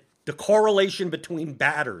the correlation between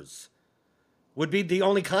batters would be the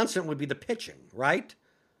only constant would be the pitching, right?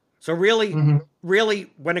 So really,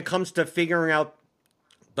 when it comes to figuring out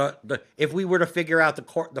if we were to figure out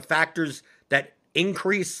the factors that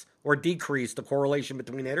increase or decrease the correlation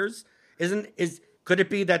between hitters, could it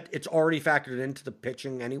be that it's already factored into the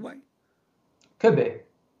pitching anyway? Could be.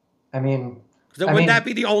 I mean, wouldn't that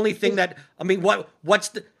be the only thing that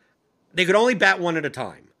they could only bat one at a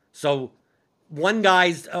time. So one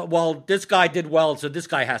guy's this guy did well, so this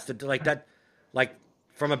guy has to like that. Like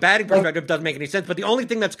from a batting perspective, doesn't make any sense. But the only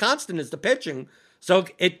thing that's constant is the pitching. So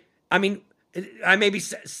I may be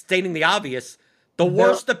stating the obvious. The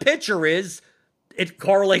worse the pitcher is, it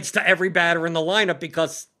correlates to every batter in the lineup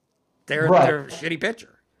because they're a shitty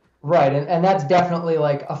pitcher. Right, and that's definitely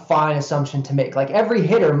like a fine assumption to make. Like every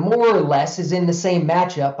hitter more or less is in the same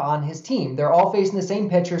matchup on his team. They're all facing the same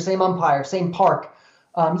pitcher, same umpire, same park.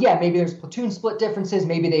 Maybe there's platoon split differences.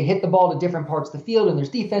 Maybe they hit the ball to different parts of the field and there's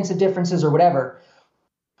defensive differences or whatever.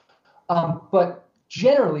 But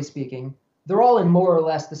generally speaking, they're all in more or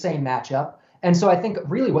less the same matchup. And so I think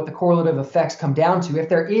really what the correlative effects come down to, if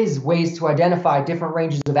there is ways to identify different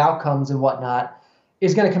ranges of outcomes and whatnot,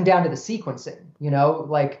 is going to come down to the sequencing.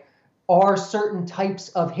 Like are certain types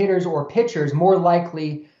of hitters or pitchers more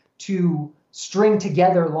likely to string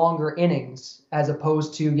together longer innings as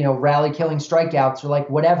opposed to, rally killing strikeouts or like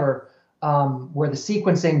whatever, where the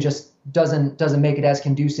sequencing just doesn't make it as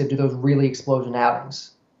conducive to those really explosion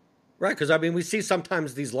outings. Right. Cause we see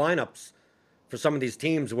sometimes these lineups for some of these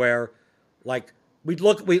teams where like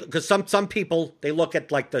because some people, they look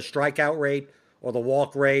at like the strikeout rate or the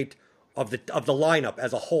walk rate of the lineup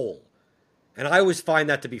as a whole. And I always find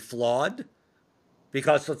that to be flawed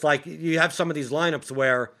because it's like you have some of these lineups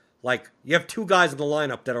where like you have two guys in the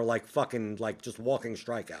lineup that are like fucking like just walking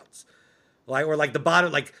strikeouts. Like, or like the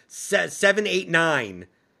bottom, like 7, 8, 9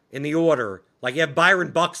 in the order. Like you have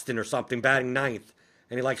Byron Buxton or something batting ninth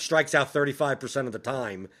and he like strikes out 35% of the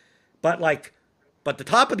time. But the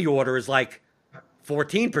top of the order is like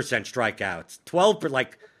 14% strikeouts,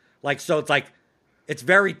 12%, so it's like, it's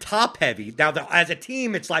very top heavy. Now, as a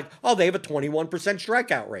team, it's like, oh, they have a 21%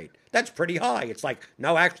 strikeout rate. That's pretty high. It's like,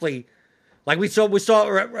 no, actually, like we saw,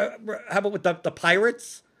 how about with the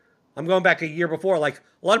Pirates? I'm going back a year before. Like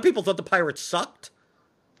a lot of people thought the Pirates sucked,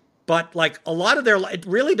 but like a lot of it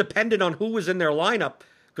really depended on who was in their lineup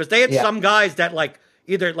because they had some guys that like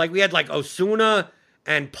either like we had like Osuna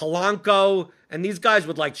and Polanco, and these guys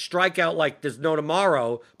would like strike out like there's no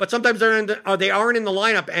tomorrow. But sometimes they aren't in the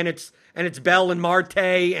lineup, and it's Bell and Marte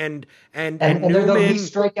and they're the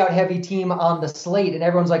least strikeout heavy team on the slate, and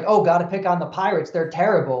everyone's like, oh, got to pick on the Pirates. They're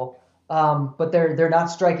terrible, but they're not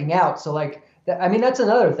striking out. So like, that's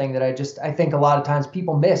another thing that I think a lot of times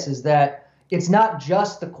people miss is that it's not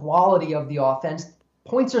just the quality of the offense.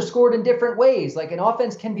 Points are scored in different ways. Like an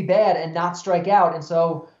offense can be bad and not strike out, and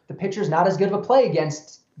so the pitcher's not as good of a play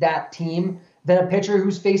against that team than a pitcher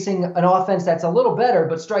who's facing an offense that's a little better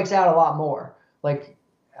but strikes out a lot more. Like,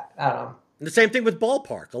 I don't know. And the same thing with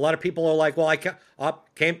ballpark. A lot of people are like, well, I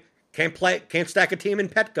can't stack a team in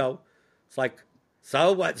Petco. It's like,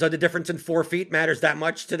 so what? So the difference in 4 feet matters that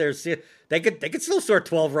much to their? They could still score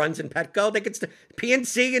 12 runs in Petco. They could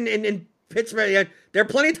PNC in Pittsburgh. There are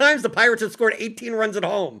plenty of times the Pirates have scored 18 runs at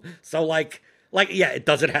home. So like, yeah, it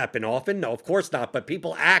doesn't happen often. No, of course not. But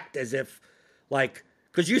people act as if, like,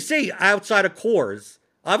 Because you see, outside of Coors,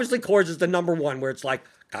 obviously Coors is the number one where it's like,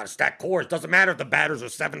 gotta stack Coors. Doesn't matter if the batters are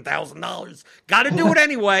 $7,000. Gotta do it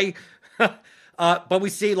anyway. But we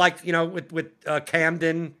see, like, with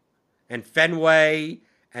Camden and Fenway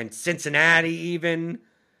and Cincinnati even.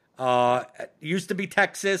 Used to be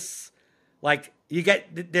Texas. Like, you get,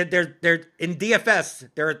 they're in DFS,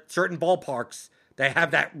 there are certain ballparks that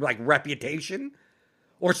have that, like, reputation.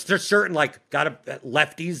 Or there's certain, like,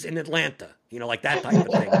 lefties in Atlanta, like that type of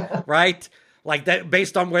thing, right? Like that,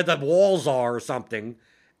 based on where the walls are or something.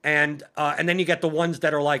 And then you get the ones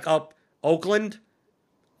that are like, Oakland,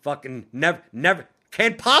 fucking never,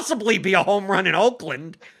 can't possibly be a home run in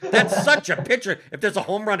Oakland. That's such a pitcher. If there's a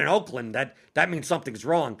home run in Oakland, that means something's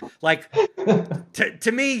wrong. Like,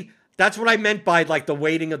 to me, that's what I meant by, like, the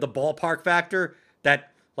weighting of the ballpark factor.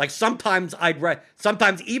 That, like, sometimes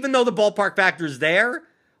sometimes even though the ballpark factor is there,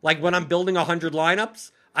 like when I'm building 100 lineups,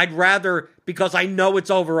 I'd rather, because I know it's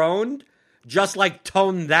overowned, just like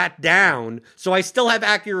tone that down so I still have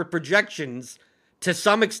accurate projections to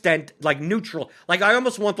some extent, like neutral. Like, I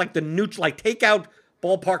almost want, like, the neutral, like, take out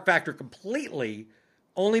ballpark factor completely,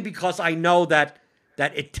 only because I know that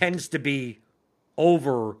it tends to be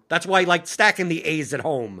over. That's why, like, stacking the A's at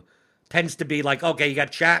home tends to be like, okay, you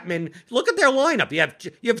got Chapman. Look at their lineup.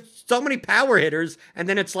 You have so many power hitters, and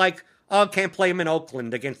then it's like, oh, can't play him in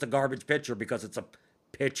Oakland against a garbage pitcher because it's a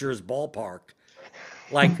pitcher's ballpark.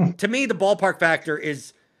 Like, to me, the ballpark factor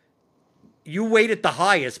is, you weight it the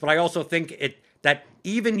highest, but I also think that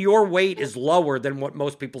even your weight is lower than what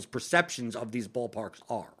most people's perceptions of these ballparks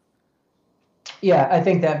are. Yeah, I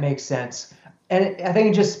think that makes sense. And I think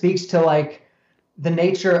it just speaks to, like, the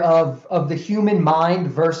nature of the human mind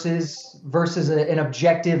versus an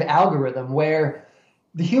objective algorithm, where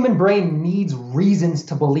the human brain needs reasons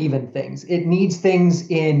to believe in things. It needs things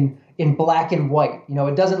in black and white.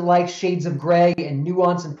 It doesn't like shades of gray and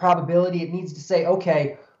nuance and probability. It needs to say,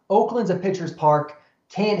 okay, Oakland's a pitcher's park,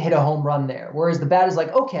 can't hit a home run there. Whereas the bat is like,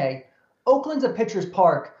 okay, Oakland's a pitcher's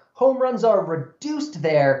park, home runs are reduced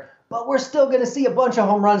there, but we're still going to see a bunch of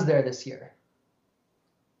home runs there this year.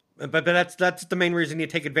 But that's the main reason you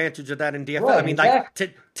take advantage of that in DFS. Right, I mean, exactly.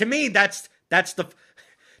 like, to me, that's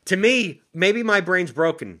to me, maybe my brain's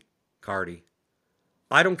broken, Cardi.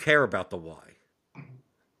 I don't care about the why.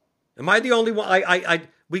 Am I the only one?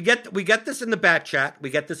 We get this in the bat chat. We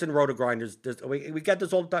get this in Roto Grinders. We get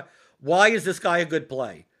this all the time. Why is this guy a good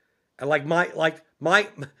play? And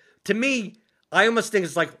to me, I almost think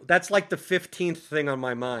it's like, that's like the 15th thing on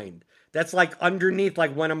my mind. That's like underneath,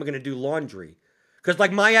 like, when I'm going to do laundry. Because,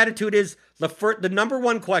 like, my attitude is the number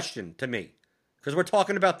one question to me, because we're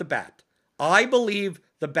talking about the bat. I believe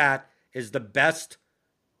the bat is the best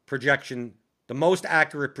projection, the most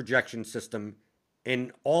accurate projection system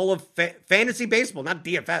in all of fantasy baseball, not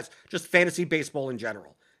DFS, just fantasy baseball in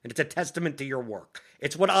general. And it's a testament to your work.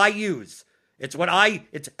 It's what I use. I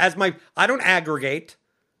don't aggregate.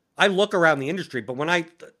 I look around the industry, but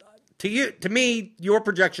to me, your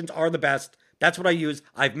projections are the best. That's what I use.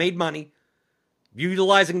 I've made money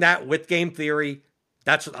utilizing that with game theory.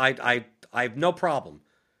 That's I have no problem.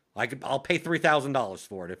 I'll pay $3,000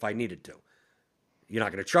 for it if I needed to. You're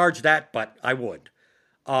not going to charge that, but I would.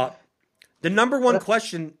 The number one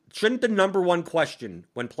question, shouldn't the number one question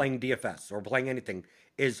when playing DFS or playing anything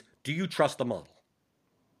is, do you trust the model?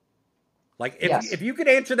 Like, if you could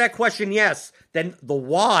answer that question yes, then the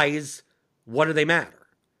whys, what do they matter?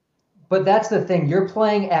 But that's the thing. You're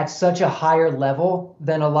playing at such a higher level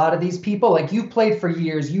than a lot of these people. Like, you've played for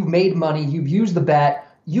years. You've made money. You've used the bat.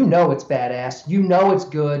 You know it's badass. You know it's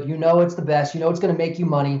good. You know it's the best. You know it's going to make you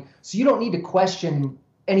money. So you don't need to question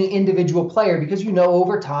any individual player, because you know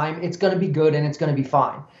over time it's going to be good and it's going to be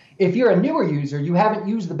fine. If you're a newer user, you haven't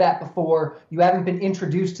used the bat before, you haven't been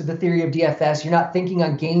introduced to the theory of DFS, you're not thinking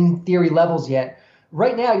on game theory levels yet.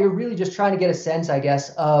 Right now, you're really just trying to get a sense, I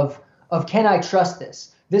guess, of can I trust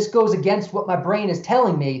this? This goes against what my brain is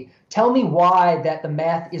telling me. Tell me why that the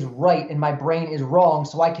math is right and my brain is wrong,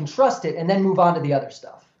 so I can trust it and then move on to the other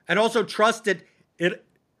stuff. And also trust it,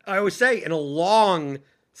 I always say, in a long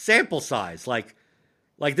sample size. Like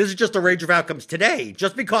this is just a range of outcomes today.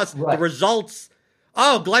 Just because the results,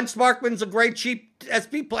 Glenn Sparkman's a great cheap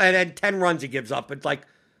SP play and 10 runs he gives up. It's like,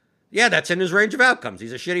 yeah, that's in his range of outcomes.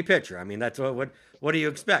 He's a shitty pitcher. I mean, that's what do you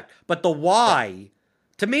expect? But the why,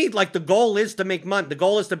 to me, like, the goal is to make money. The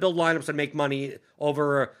goal is to build lineups and make money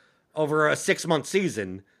over a 6-month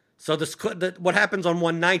season. So what happens on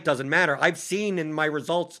one night doesn't matter. I've seen in my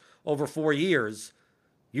results over 4 years,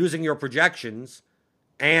 using your projections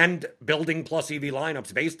and building plus EV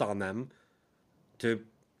lineups based on them, to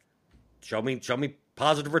show me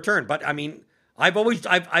positive return. But I mean,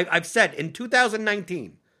 I've said in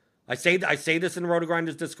 2019, I say this in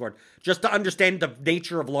RotoGrinders Discord, just to understand the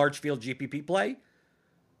nature of large field GPP play,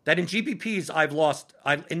 that in GPPs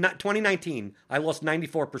in 2019, I lost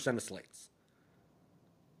 94% of slates.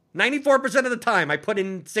 94% of the time, I put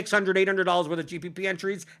in $600, $800 worth of GPP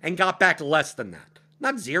entries and got back less than that.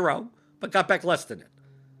 Not zero, but got back less than it.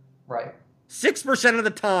 Right. 6% of the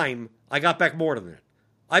time, I got back more than it.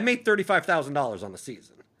 I made $35,000 on the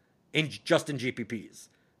season, just in GPPs.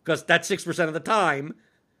 Because that 6% of the time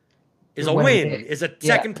is a win, is a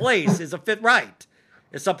second place, is a fifth right,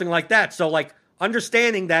 is something like that. So, like,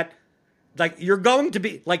 understanding that, like, you're going to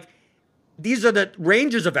be, like, these are the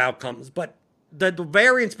ranges of outcomes, but the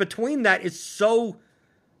variance between that is so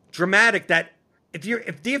dramatic that if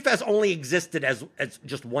DFS only existed as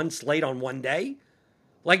just one slate on one day,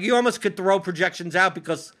 like, you almost could throw projections out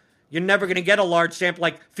because you're never going to get a large sample.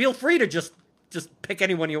 Like, feel free to just pick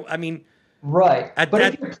anyone you. I mean, right. But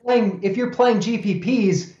if you're playing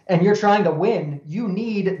GPPs and you're trying to win, you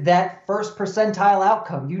need that first percentile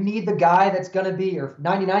outcome. You need the guy that's going to be your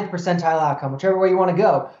 99th percentile outcome, whichever way you want to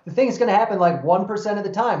go. The thing is going to happen like 1% of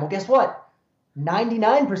the time. Well, guess what?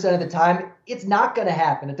 99% of the time, it's not going to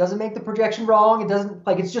happen. It doesn't make the projection wrong. It doesn't,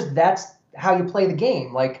 like, it's just, that's how you play the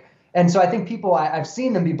game. Like, and so I think people, I've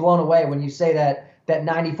seen them be blown away when you say that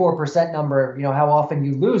 94% number, you know, how often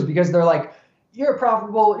you lose, because they're like, you're a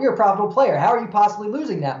profitable player. How are you possibly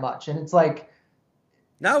losing that much? And it's like,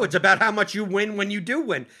 no, it's about how much you win when you do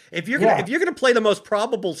win. If you're gonna play the most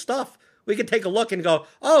probable stuff, we can take a look and go,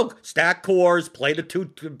 oh, stack cores, play the two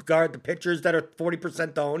to guard the pitchers that are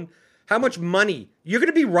 40% owned. How much money? You're going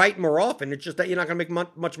to be right more often. It's just that you're not going to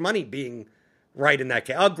make much money being right in that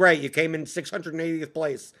case. Oh, great. You came in 680th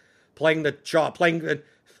place playing the chalk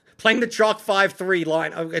 5-3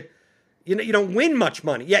 line. You don't win much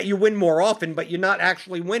money. Yeah, you win more often, but you're not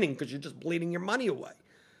actually winning because you're just bleeding your money away.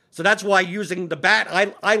 So that's why using the bat,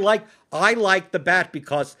 I like the bat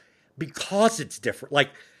because it's different. Like,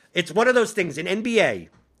 it's one of those things in NBA.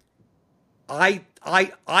 I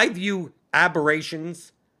view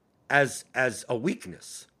aberrations as a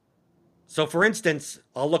weakness. So, for instance,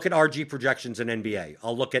 I'll look at RG projections in NBA.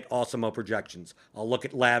 I'll look at Awesemo projections. I'll look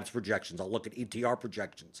at Labs projections. I'll look at ETR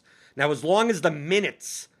projections. Now, as long as the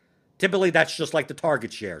minutes, typically that's just like the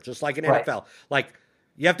target share, just like in NFL. Like,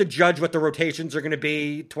 you have to judge what the rotations are going to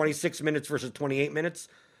be, 26 minutes versus 28 minutes.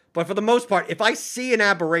 But for the most part, if I see an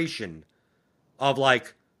aberration of,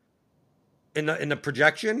 like, in the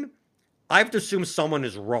projection, I have to assume someone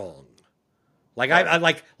is wrong. Like, I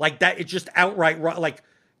like that. It's just outright wrong. Like,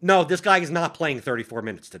 no, this guy is not playing 34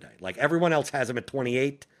 minutes today. Like, everyone else has him at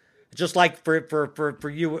 28. Just like for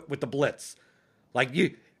you with the blitz. Like,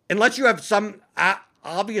 unless you have some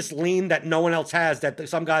obvious lean that no one else has, that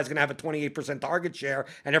some guy's going to have a 28% target share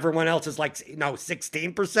and everyone else is like,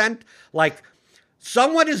 16%. Like,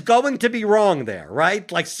 someone is going to be wrong there, right?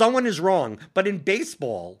 Like, someone is wrong. But in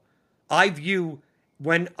baseball, I view,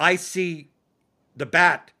 when I see the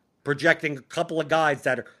bat projecting a couple of guys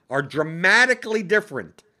that are dramatically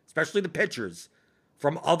different, especially the pitchers,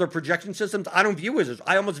 from other projection systems, I don't view it as,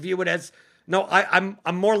 I almost view it as, no, I'm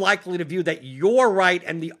more likely to view that you're right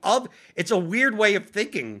and it's a weird way of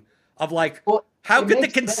thinking of, like, well, how could the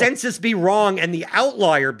consensus be wrong and the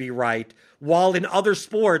outlier be right, while in other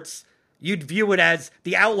sports you'd view it as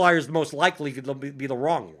the outlier is most likely to be the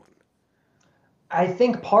wrong one. I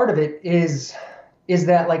think part of it is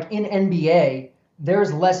that, like, in NBA,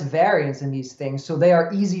 there's less variance in these things, so they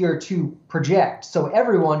are easier to project. So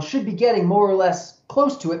everyone should be getting more or less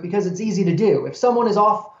close to it because it's easy to do. If someone is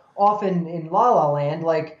off in La La Land,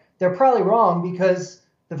 like, they're probably wrong because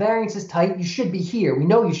the variance is tight. You should be here. We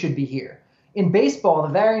know you should be here. In baseball, the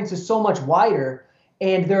variance is so much wider,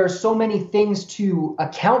 and there are so many things to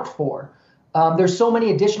account for. There's so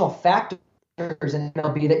many additional factors in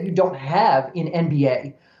MLB that you don't have in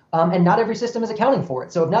NBA. And not every system is accounting for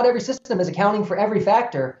it. So if not every system is accounting for every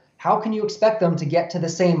factor, how can you expect them to get to the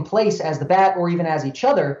same place as the bat or even as each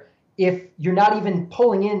other if you're not even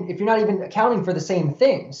if you're not even accounting for the same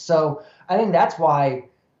things? So I think that's why,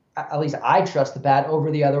 at least I trust the bat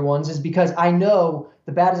over the other ones, is because I know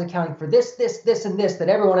the bat is accounting for this, and this that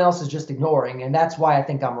everyone else is just ignoring. And that's why I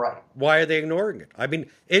think I'm right. Why are they ignoring it? I mean,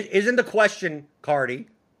 isn't the question, Cardi,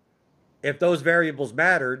 if those variables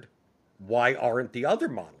mattered, why aren't the other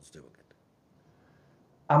models doing it?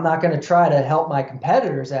 I'm not going to try to help my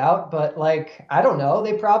competitors out, but, like, I don't know.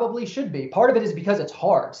 They probably should be. Part of it is because it's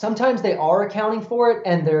hard. Sometimes they are accounting for it,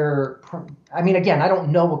 and again, I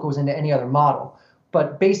don't know what goes into any other model,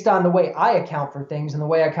 but based on the way I account for things and the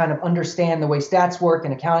way I kind of understand the way stats work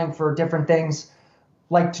and accounting for different things,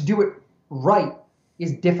 like, to do it right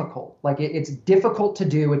is difficult. Like it's difficult to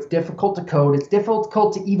do. It's difficult to code. It's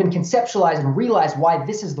difficult to even conceptualize and realize why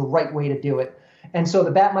this is the right way to do it. And so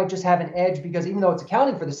the bat might just have an edge because even though it's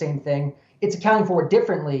accounting for the same thing, it's accounting for it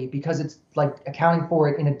differently because it's like accounting for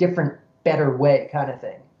it in a different, better way kind of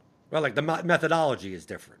thing. Well, like the methodology is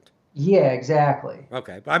different. Yeah, exactly.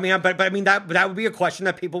 Okay. But I mean, that would be a question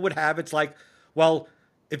that people would have. It's like, well,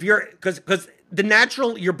 if you're, because the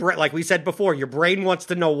natural, your brain, like we said before, your brain wants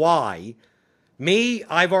to know why. Me,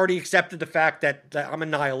 I've already accepted the fact that I'm a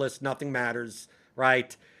nihilist. Nothing matters,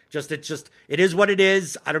 right? It is what it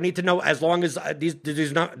is. I don't need to know as long as these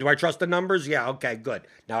do I trust the numbers? Yeah, okay, good.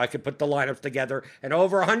 Now I can put the lineups together, and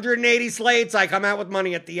over 180 slates, I come out with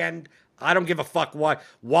money at the end. I don't give a fuck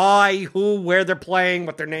why, who, where they're playing,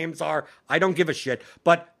 what their names are. I don't give a shit.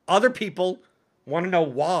 But other people want to know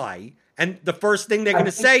why. And the first thing they're going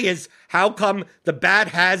to say is, how come the bat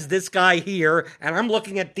has this guy here, and I'm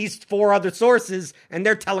looking at these 4 other sources, and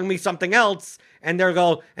they're telling me something else, and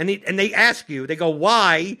they ask you, they go,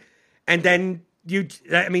 why? And then you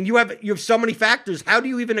have so many factors. How do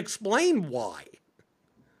you even explain why?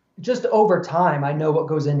 Just over time, I know what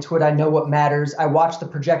goes into it. I know what matters. I watch the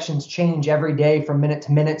projections change every day from minute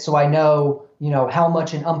to minute, so I know, how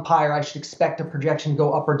much an umpire I should expect a projection to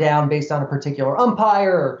go up or down based on a particular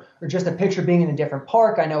umpire or just a pitcher being in a different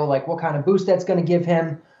park. I know like what kind of boost that's going to give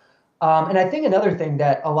him. And I think another thing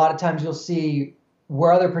that a lot of times you'll see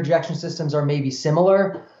where other projection systems are maybe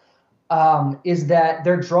similar is that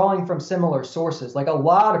they're drawing from similar sources. Like a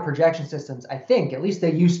lot of projection systems, I think, at least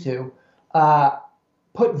they used to,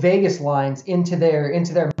 put Vegas lines into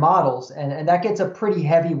their models, and that gets a pretty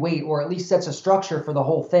heavy weight, or at least sets a structure for the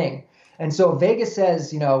whole thing. And so Vegas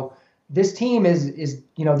says, this team is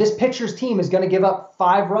this pitcher's team is going to give up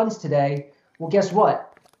 5 runs today. Well, guess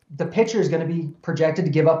what? The pitcher is going to be projected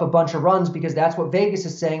to give up a bunch of runs because that's what Vegas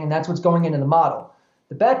is saying, and that's what's going into the model.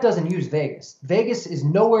 The bat doesn't use Vegas. Vegas is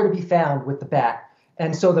nowhere to be found with the bat.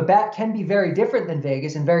 And so the bat can be very different than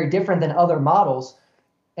Vegas and very different than other models.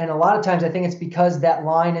 And a lot of times I think it's because that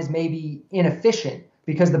line is maybe inefficient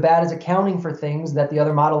because the bat is accounting for things that the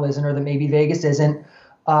other model isn't, or that maybe Vegas isn't.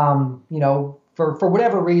 For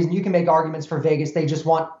whatever reason, you can make arguments for Vegas. They just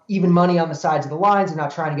want even money on the sides of the lines. They're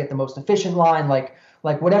not trying to get the most efficient line, like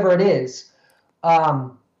whatever it is.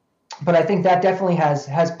 But I think that definitely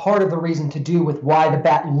has part of the reason to do with why the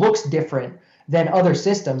bat looks different than other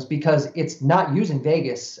systems, because it's not using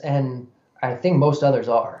Vegas, and I think most others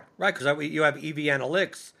are. Right, because you have EV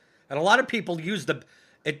Analytics, and a lot of people use the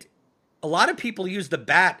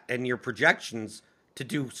bat and your projections to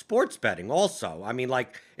do sports betting also. I mean,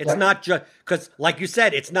 like, it's not just because, like you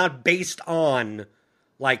said, it's not based on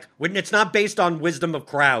it's not based on wisdom of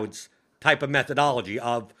crowds type of methodology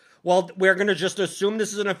of, well, we're going to just assume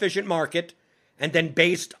this is an efficient market, and then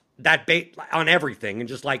based on everything, and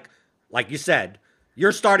just like you said,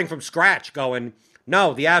 you're starting from scratch going,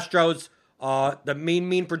 no, the Astros, the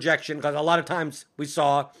mean projection, because a lot of times we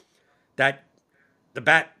saw that the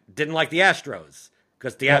bat didn't like the Astros,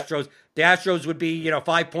 because the Astros would be,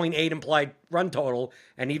 5.8 implied run total,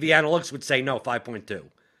 and EV Analytics would say, no, 5.2,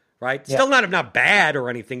 right? Yeah. Still not bad or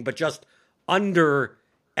anything, but just under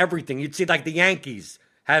everything. You'd see like the Yankees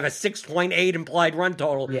have a 6.8 implied run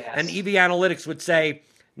total, yes, and EV Analytics would say,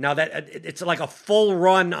 now that it's like a full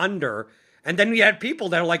run under, and then you had people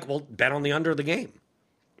that are like, well, bet on the under of the game.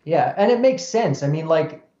 Yeah, and it makes sense. I mean,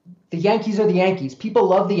 like, the Yankees are the Yankees. People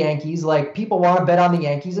love the Yankees. Like, people want to bet on the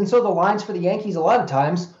Yankees, and so the lines for the Yankees a lot of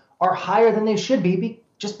times are higher than they should be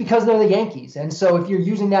just because they're the Yankees. And so if you're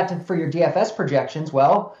using that for your DFS projections,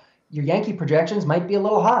 well, your Yankee projections might be a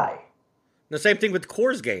little high. The same thing with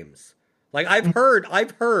Coors games. Like, I've heard,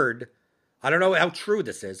 I don't know how true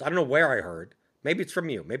this is. I don't know where I heard. Maybe it's from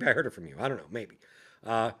you. Maybe I heard it from you. I don't know. Maybe.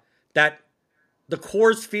 That the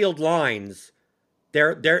Coors Field lines,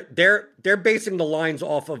 they're basing the lines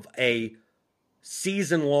off of a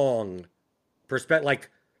season-long perspective.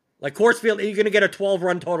 Like Coors Field, you're going to get a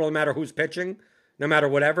 12-run total no matter who's pitching, no matter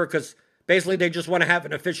whatever, because basically they just want to have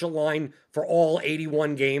an official line for all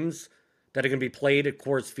 81 games that are going to be played at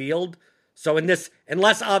Coors Field. So in this,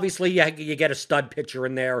 unless obviously you get a stud pitcher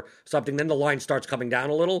in there, something, then the line starts coming down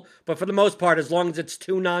a little. But for the most part, as long as it's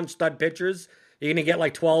 2 non-stud pitchers, you're going to get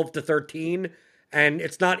like 12 to 13. And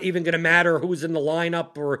it's not even going to matter who's in the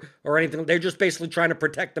lineup or anything. They're just basically trying to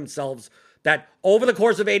protect themselves that over the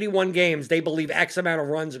course of 81 games, they believe X amount of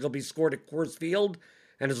runs are going to be scored at Coors Field.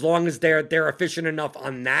 And as long as they're efficient enough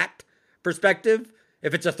on that perspective,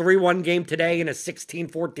 if it's a 3-1 game today and a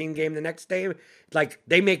 16-14 game the next day, like,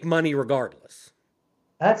 they make money regardless.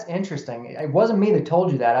 That's interesting. It wasn't me that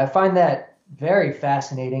told you that. I find that very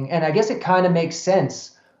fascinating. And I guess it kind of makes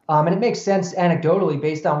sense And it makes sense anecdotally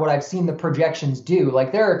based on what I've seen the projections do.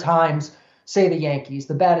 Like there are times, say the Yankees,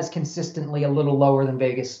 the bat is consistently a little lower than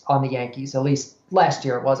Vegas on the Yankees. At least last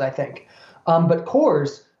year it was, I think. But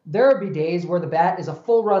Coors, there will be days where the bat is a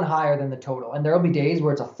full run higher than the total, and there will be days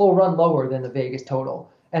where it's a full run lower than the Vegas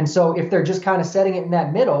total. And so if they're just kind of setting it in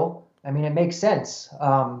that middle, I mean, it makes sense,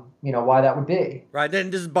 why that would be. Right. Then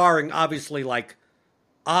this is barring, obviously, like,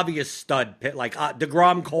 obvious stud, like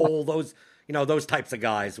DeGrom, Cole, those types of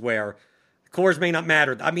guys where Coors may not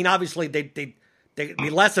matter. I mean, obviously, they'd be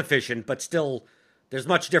less efficient, but still, there's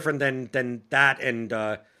much different than that.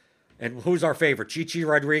 And who's our favorite? Chichi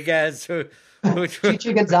Rodriguez?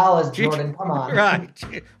 Chichi Gonzalez, Jordan, come on.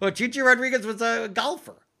 Right. Well, Chichi Rodriguez was a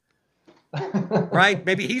golfer. Right?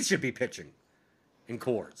 Maybe he should be pitching in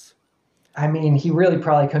Coors. I mean, he really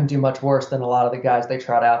probably couldn't do much worse than a lot of the guys they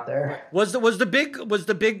trot out there. Was the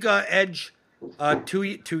big edge I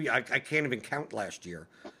can't even count last year.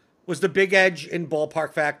 Was the big edge in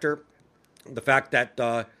ballpark factor the fact that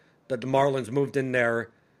the Marlins moved in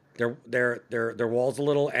their walls a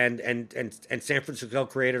little and San Francisco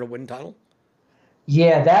created a wind tunnel?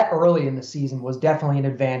 Yeah, that early in the season was definitely an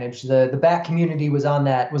advantage. The bat community was on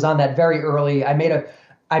that very early. I made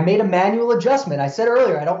a manual adjustment. I said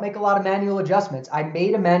earlier, I don't make a lot of manual adjustments. I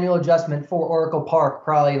made a manual adjustment for Oracle Park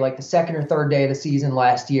probably like the second or third day of the season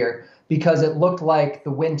last year because it looked like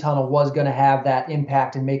the wind tunnel was going to have that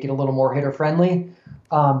impact and make it a little more hitter friendly.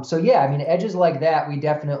 So yeah, I mean, edges like that we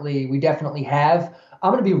definitely have.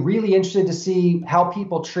 I'm going to be really interested to see how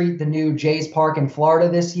people treat the new Jays Park in Florida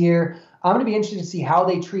this year. I'm going to be interested to see how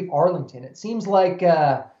they treat Arlington. It seems like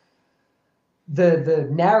the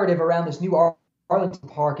narrative around this new Arlington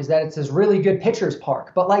Park is that it's this really good pitcher's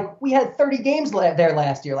park. But, like, we had 30 games there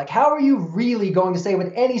last year. Like, how are you really going to say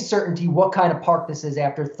with any certainty what kind of park this is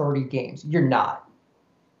after 30 games? You're not.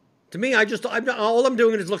 To me, all I'm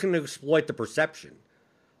doing is looking to exploit the perception.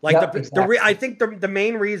 Like, Yep, exactly. I think the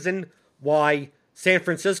main reason why San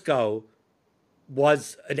Francisco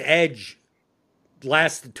was an edge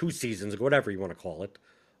last 2 seasons, or whatever you want to call it,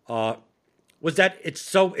 was that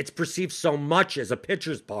it's perceived so much as a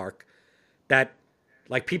pitcher's park that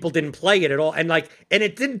like people didn't play it at all, and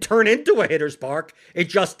it didn't turn into a hitter's park.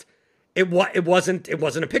 It wasn't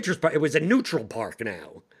a pitcher's park. It was a neutral park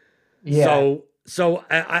now. Yeah. So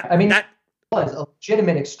I mean that was a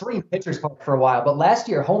legitimate extreme pitcher's park for a while, but last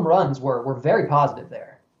year home runs were very positive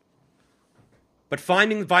there. But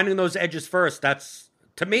finding those edges first, that's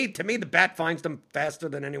to me the bat finds them faster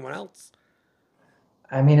than anyone else.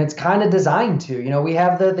 I mean, it's kind of designed to. We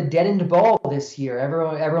have the deadened ball this year.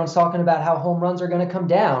 Everyone's talking about how home runs are going to come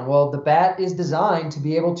down. Well, the bat is designed to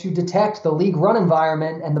be able to detect the league run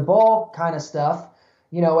environment and the ball kind of stuff.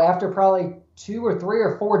 After probably 2 or 3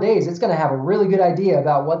 or 4 days, it's going to have a really good idea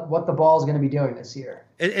about what the ball is going to be doing this year.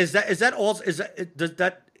 Does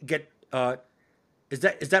that get is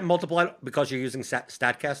that multiplied because you're using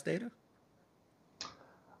StatCast data?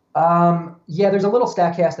 Yeah, there's a little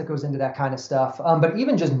StatCast that goes into that kind of stuff. But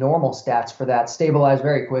even just normal stats for that stabilize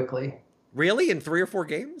very quickly. Really? In 3 or 4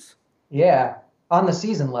 games? Yeah. On the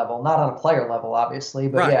season level, not on a player level, obviously,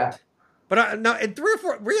 but right. Yeah. But no, in 3 or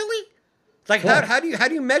 4, really? It's like, Yeah. how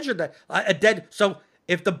do you measure that? So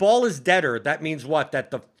if the ball is deader, that means what?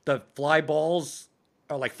 That the fly balls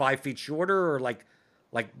are like 5 feet shorter, or like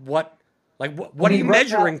what? Like what are you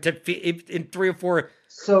measuring if in 3 or 4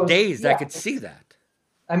 days that could see that?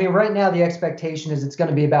 I mean, right now the expectation is it's going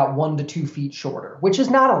to be about 1 to 2 feet shorter, which is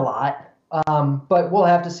not a lot, but we'll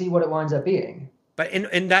have to see what it winds up being. But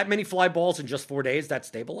in that many fly balls in just 4 days, that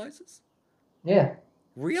stabilizes? Yeah.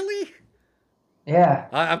 Really?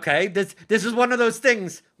 Yeah. Okay. This is one of those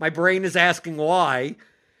things. My brain is asking why,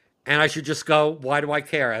 and I should just go, why do I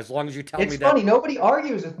care? As long as you tell me that. It's funny. Nobody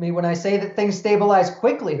argues with me when I say that things stabilize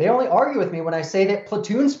quickly. They only argue with me when I say that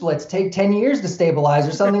platoon splits take 10 years to stabilize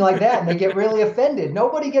or something like that, and they get really offended.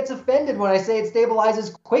 Nobody gets offended when I say it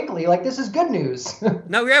stabilizes quickly. Like, this is good news.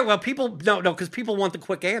 No, yeah, well, because people want the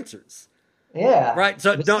quick answers. Yeah. Right.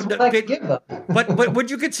 So this is what I can give them. but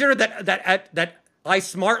would you consider that I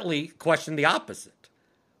smartly question the opposite?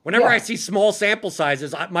 Whenever I see small sample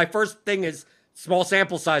sizes, my first thing is small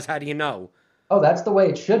sample size. How do you know? Oh, that's the way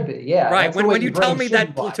it should be. Yeah. Right. When you tell me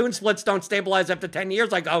that platoon splits don't stabilize after 10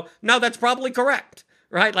 years, I go, no, that's probably correct.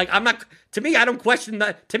 Right. Like to me, I don't question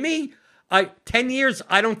that. To me, 10 years,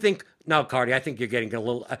 I don't think, no, Cardi, I think you're getting a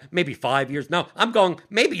little, maybe 5 years. No, I'm going,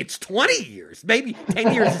 maybe it's 20 years. Maybe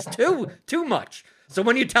 10 years is too much. So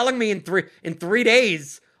when you're telling me in 3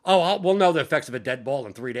 days, we'll know the effects of a dead ball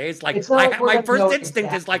in 3 days. Like my first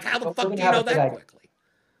instinct is like, how the fuck do you know that quickly?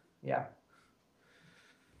 Yeah.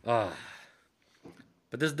 But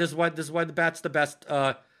this is why the bat's the best.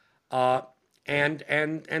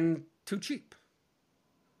 and too cheap.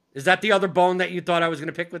 Is that the other bone that you thought I was going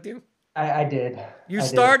to pick with you? I did. You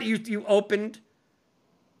opened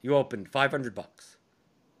 $500.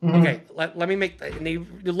 Mm-hmm. Okay, let me make. And you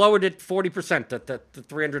lowered it 40% to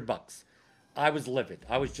 $300. I was livid.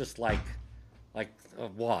 I was just like,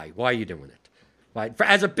 why? Why are you doing it? Right?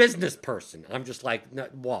 As a business person, I'm just like, no,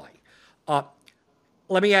 why?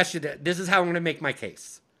 Let me ask you this. This is how I'm going to make my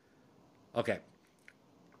case. Okay.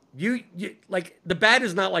 You like the bat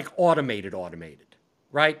is not like automated,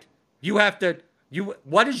 right? You have to.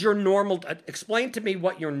 What is your normal? Explain to me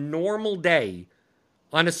what your normal day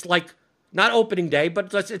on a like not opening day,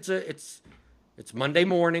 but it's Monday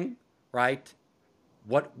morning, right?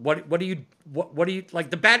 What do you like?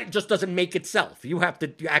 The bat just doesn't make itself. You have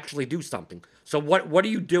to actually do something. So what do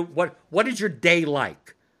you do? What is your day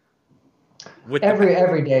like?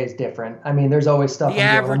 Every day is different. I mean, there's always stuff. The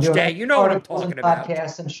average day, you know what I'm talking about.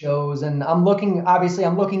 Podcasts and shows, and I'm looking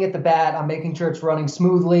at the bat. I'm making sure it's running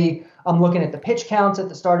smoothly. I'm looking at the pitch counts at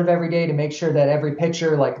the start of every day to make sure that every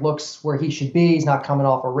pitcher like looks where he should be. He's not coming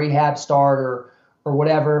off a rehab start or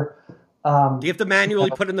whatever. Do you have to manually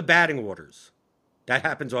put in the batting orders? That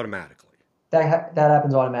happens automatically. That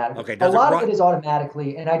happens automatically. Okay, a lot of it is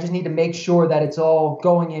automatically, and I just need to make sure that it's all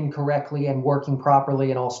going in correctly and working properly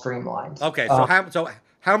and all streamlined. Okay, so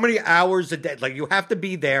how many hours a day? Like you have to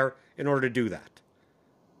be there in order to do that.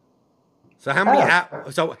 So how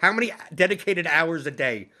many dedicated hours a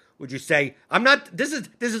day would you say? I'm not. This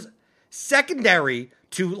is secondary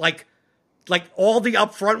to like all the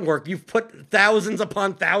upfront work. You've put thousands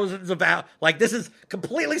upon thousands of hours. Like this is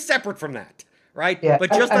completely separate from that. Right? Yeah,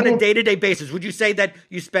 but just on a day-to-day basis, would you say that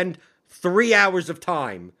you spend 3 hours of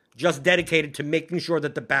time just dedicated to making sure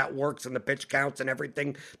that the bat works and the pitch counts and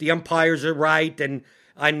everything, the umpires are right, and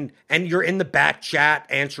you're in the bat chat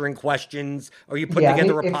answering questions, or you put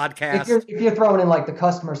together a podcast? If you're throwing in like the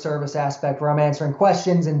customer service aspect where I'm answering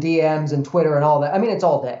questions and DMs and Twitter and all that, I mean, it's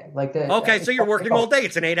all day. Okay, so you're working all day.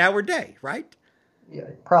 It's an 8-hour day, right? Yeah,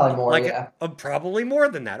 probably more, probably more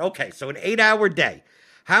than that. Okay, so an 8-hour day.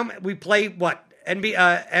 We play what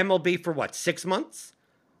MLB for what 6 months?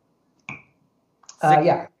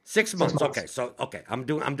 6 months. Okay, I'm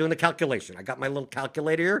doing the calculation. I got my little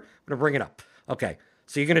calculator here. I'm gonna bring it up. Okay,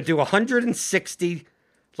 so you're gonna do 160.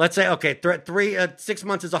 Let's say 6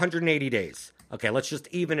 months is 180 days. Okay, let's just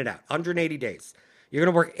even it out. 180 days. You're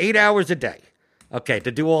gonna work 8 hours a day. Okay, to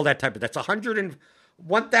do all that type of. That's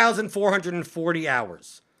 1,440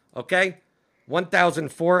 hours. Okay.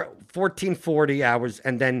 1,1440 hours,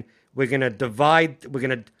 and then we're gonna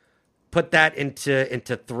put that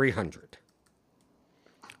into 300.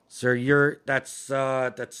 So that's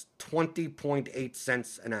 20.8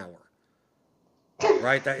 cents an hour,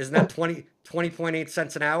 right? Isn't that 20.8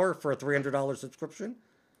 cents an hour for a $300 subscription?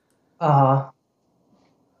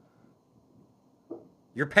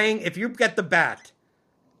 You're paying if you get the bat,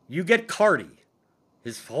 you get Cardi,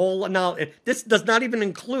 his whole knowledge. This does not even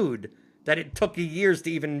include that it took you years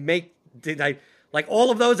to even make. Like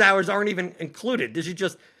all of those hours aren't even included. This is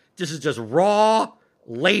just raw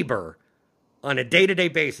labor on a day-to-day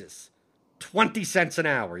basis. 20 cents an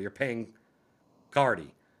hour you're paying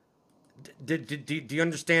Cardi. Do you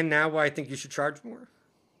understand now why I think you should charge more?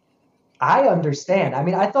 I understand. I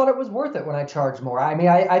mean, I thought it was worth it when I charged more. I mean,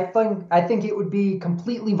 I think it would be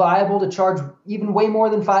completely viable to charge even way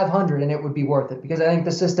more than 500, and it would be worth it because I think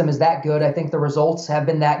the system is that good. I think the results have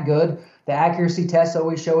been that good. The accuracy tests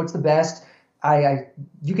always show it's the best.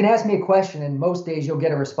 You can ask me a question, and most days you'll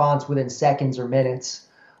get a response within seconds or minutes.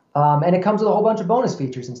 And it comes with a whole bunch of bonus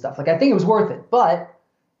features and stuff. Like I think it was worth it, but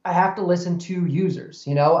I have to listen to users.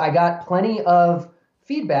 You know, I got plenty of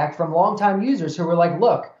feedback from longtime users who were like,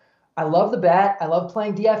 "Look, I love the bat. I love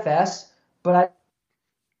playing DFS, but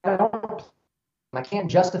I can't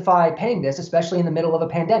justify paying this, especially in the middle of a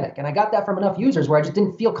pandemic." And I got that from enough users where I just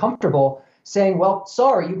didn't feel comfortable saying, well,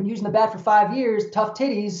 sorry, you've been using the bat for 5 years, tough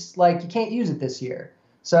titties, like you can't use it this year.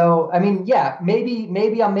 So, I mean, yeah,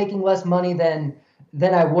 maybe I'm making less money than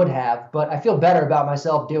I would have, but I feel better about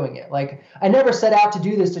myself doing it. Like I never set out to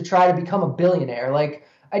do this to try to become a billionaire. Like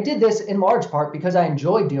I did this in large part because I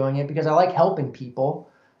enjoy doing it, because I like helping people.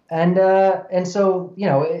 And so, you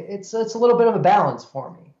know, it's a little bit of a balance for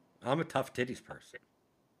me. I'm a tough titties person.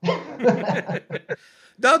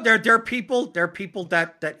 No, there are people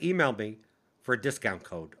that email me for a discount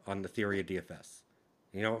code on the Theory of DFS.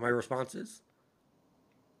 You know what my response is?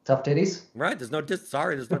 Tough titties? Right. There's no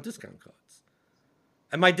discount codes.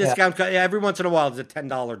 And my discount code, every once in a while, there's a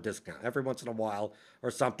 $10 discount. Every once in a while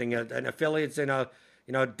or something. An affiliate's in a,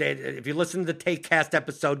 you know, if you listen to the TakeCast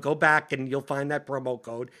episode, go back and you'll find that promo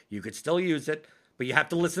code. You could still use it. but you have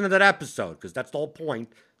to listen to that episode because that's the whole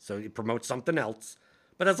point. So you promote something else.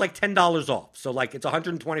 But that's like $10 off. So like it's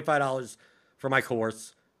 $125 for my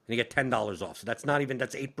course, and you get $10 off. So that's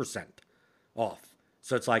 8% off.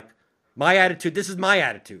 So it's like my attitude. This is my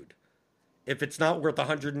attitude. If it's not worth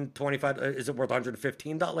 $125, is it worth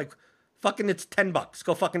 $115? Like, fucking, it's $10.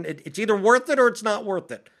 Go fucking. It's either worth it or it's not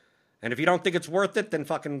worth it. And if you don't think it's worth it, then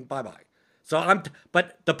fucking bye-bye. So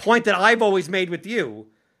but the point that I've always made with you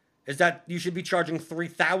is that you should be charging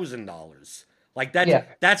 $3,000. Like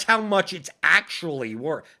that's how much it's actually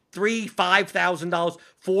worth. $5,000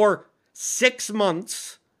 for 6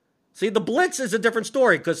 months. See, the Blitz is a different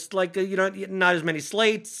story because, like, not as many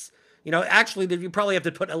slates. Actually, you probably have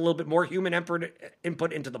to put a little bit more human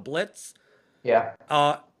input into the Blitz. Yeah.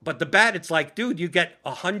 But the bat, it's like, dude, you get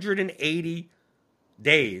 180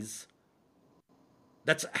 days.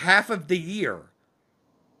 That's half of the year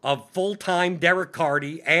of full-time Derek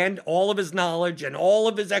Carty and all of his knowledge and all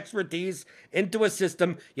of his expertise into a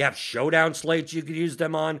system. You have showdown slates you could use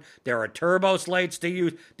them on. There are turbo slates to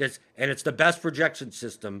use. And it's the best projection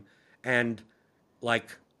system. And,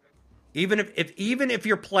 like, even if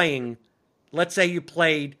you're playing, let's say you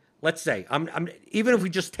played, even if we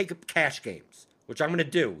just take cash games, which I'm going to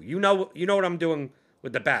do. You know what I'm doing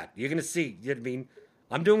with the bat. You're going to see. You know what I mean?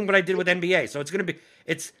 I'm doing what I did with NBA. So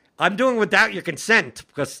I'm doing without your consent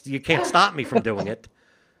because you can't stop me from doing it.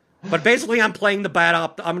 But basically, I'm playing the bat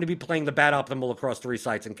I'm going to be playing the bat optimal across 3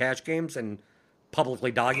 sites in cash games and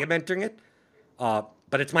publicly documenting it.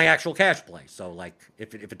 But it's my actual cash play. So, like,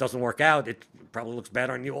 if it doesn't work out, it probably looks bad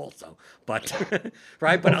on you also. But,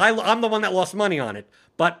 right? But I'm the one that lost money on it.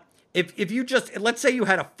 But if you let's say you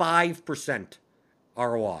had a 5%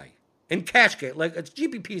 ROI in cash game, like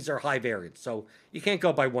GPPs are high variance, so you can't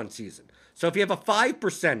go by one season. So if you have a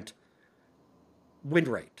 5% win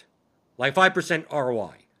rate, like 5%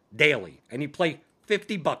 ROI daily, and you play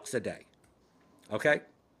 $50 a day, okay?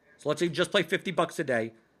 So let's say you just play $50 a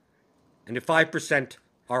day, and a 5%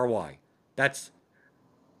 ROI. That's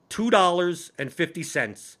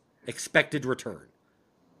 $2.50 expected return.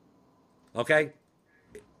 Okay?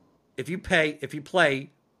 If you play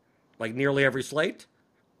like nearly every slate,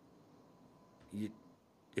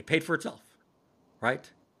 it paid for itself, right?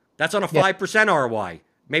 That's on a 5% ROI.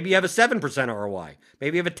 Maybe you have a 7% ROI.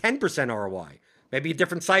 Maybe you have a 10% ROI. Maybe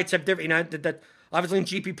different sites have different, that obviously in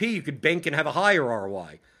GPP you could bank and have a higher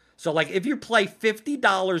ROI. So like if you play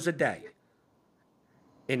 $50 a day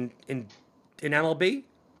in MLB,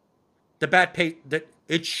 the bat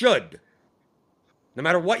it should, no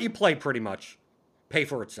matter what you play pretty much, pay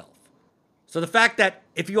for itself. So the fact that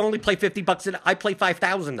if you only play $50 a day, I play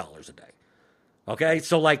 $5,000 a day. Okay?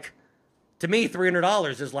 So like to me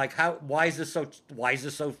 $300 is like why is this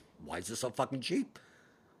so fucking cheap?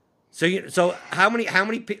 So how many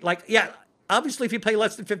like obviously if you play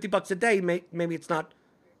less than $50 a day, maybe it's not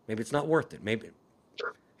worth it. Maybe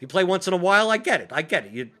if you play once in a while, I get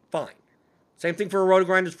it. You're fine. Same thing for a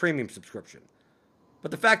RotoGrinders premium subscription. But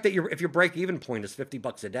the fact that if your break-even point is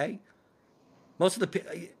 $50 a day, most of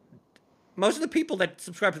the people that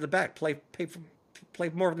subscribe to the bat play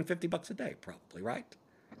more than $50 a day, probably, right?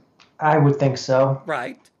 I would think so.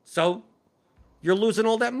 Right. So you're losing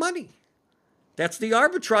all that money. That's the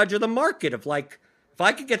arbitrage of the market of like, if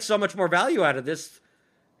I could get so much more value out of this,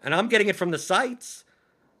 and I'm getting it from the sites,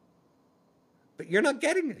 but you're not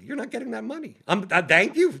getting it. You're not getting that money.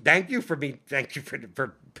 Thank you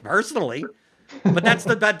for personally. But that's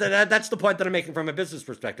the point that I'm making from a business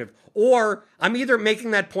perspective. Or I'm either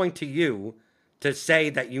making that point to you to say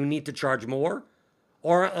that you need to charge more,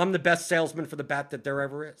 or I'm the best salesman for the bat that there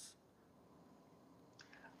ever is.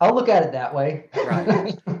 I'll look at it that way.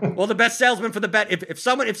 Right. Well, the best salesman for the bat, if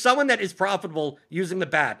someone that is profitable using the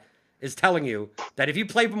bat is telling you that if you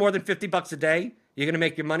play for more than $50 a day, you're going to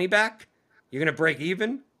make your money back, you're going to break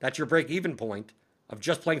even. That's your break even point of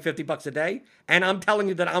just playing $50 a day. And I'm telling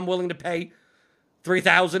you that I'm willing to pay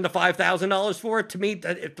 $3,000 to $5,000 for it. To me,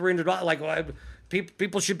 $300, like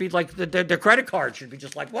people should be like their credit card should be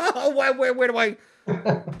just like, well, where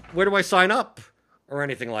do I sign up or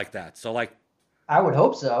anything like that? So like, I would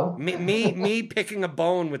hope so. me picking a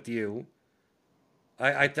bone with you,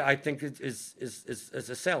 I think is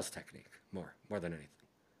a sales technique more than anything.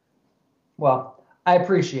 Well, I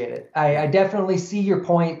appreciate it. I definitely see your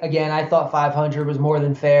point. Again, I thought 500 was more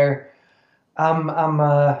than fair. I'm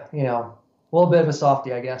a little bit of a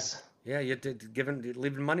softie, I guess. Yeah, you're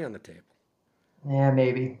leaving money on the table. Yeah,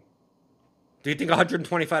 maybe. Do you think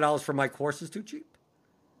 $125 for my course is too cheap?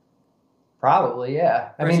 Probably, yeah.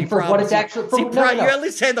 I mean, for what it's actually... You at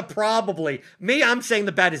least say the probably. Me, I'm saying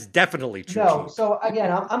the bat is definitely too cheap. So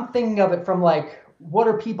again, I'm thinking of it from like what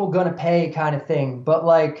are people going to pay kind of thing. But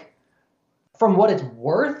like from what it's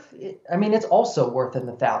worth, I mean, it's also worth in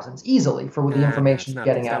the thousands easily for the information you're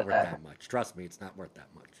getting out of that. It's not worth that much. Trust me, it's not worth that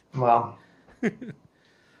much. Well, well,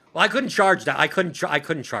 I couldn't charge that. I couldn't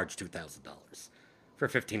charge $2,000 for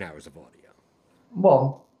 15 hours of audio.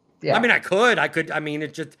 Well, yeah. I mean, I could. I mean,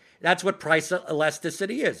 it just that's what price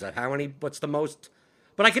elasticity is. What's the most?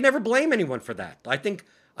 But I can never blame anyone for that. I think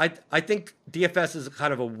DFS is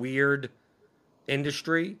kind of a weird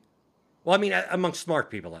industry. Well, I mean, among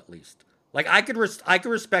smart people at least. Like I could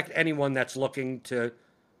respect anyone that's looking to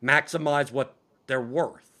maximize what they're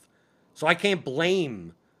worth. So I can't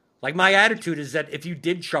blame. Like my attitude is that if you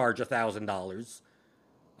did charge $1,000,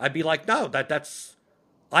 I'd be like, no, that's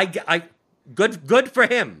good for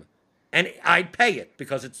him, and I'd pay it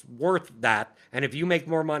because it's worth that. And if you make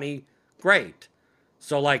more money, great.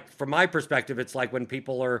 So like from my perspective, it's like when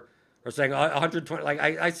people are saying 120. Like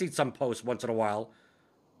I see some posts once in a while.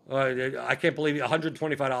 I can't believe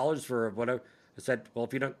 $125 for whatever. I said, well,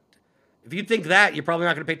 if you think that, you're probably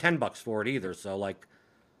not going to pay $10 for it either. So like.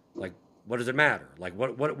 What does it matter? Like,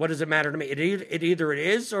 what does it matter to me? It either it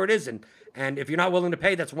is or it isn't. And if you're not willing to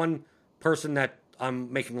pay, that's one person that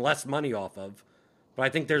I'm making less money off of. But I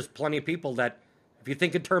think there's plenty of people that, if you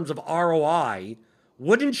think in terms of ROI,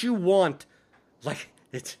 wouldn't you want, like,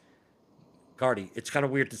 Cardi, it's kind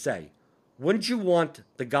of weird to say, wouldn't you want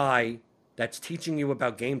the guy that's teaching you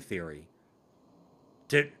about game theory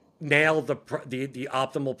to nail the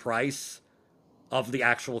optimal price of the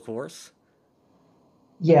actual course?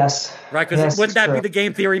 Yes. Right, because wouldn't that be the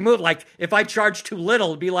game theory move? Like, if I charge too little,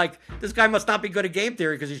 it'd be like, this guy must not be good at game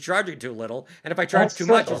theory because he's charging too little. And if I charge too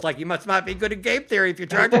much, it's like, you must not be good at game theory if you're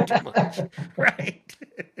charging too much. Right?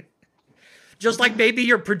 Just like maybe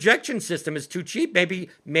your projection system is too cheap. Maybe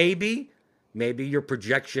your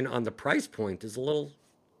projection on the price point is a little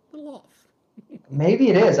off. Maybe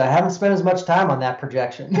it is. I haven't spent as much time on that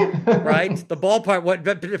projection. Right? The ballpark,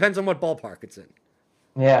 it depends on what ballpark it's in.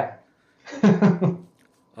 Yeah.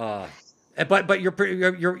 But your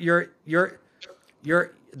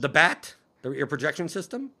the bat, your projection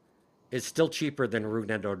system is still cheaper than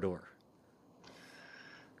Rougned Odor.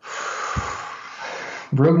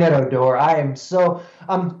 Rougned Odor.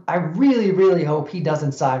 I really, really hope he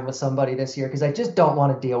doesn't sign with somebody this year because I just don't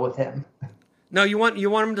want to deal with him. No, you want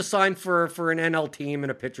him to sign for an NL team in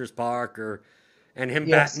a pitcher's park and him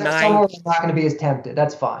bat nine. Somewhere he's not going to be as tempted.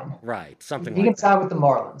 That's fine. Right, something. He can sign with the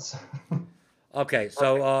Marlins. Okay,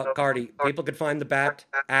 so Cardi, people can find the bat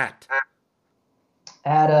at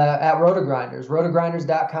Rotogrinders,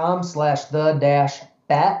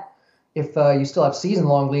 rotogrinders.com/the-bat. If you still have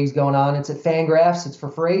season-long leagues going on, it's at Fangraphs. It's for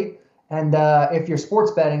free. And if you're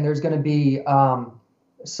sports betting, there's going to be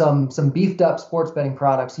some beefed up sports betting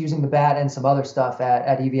products using the bat and some other stuff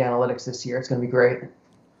at EV Analytics this year. It's going to be great.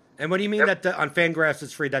 And what do you mean that on Fangraphs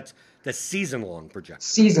it's free? That's the season-long projection.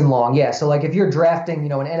 Season-long, yeah. So like if you're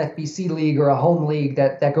drafting, an NFBC league or a home league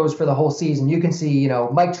that goes for the whole season, you can see,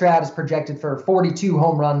 Mike Trout is projected for 42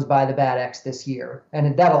 home runs by the Bat X this year.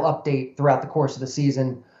 And that'll update throughout the course of the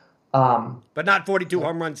season. But not 42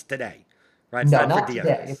 home runs today, right? No, not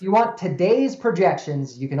today. If you want today's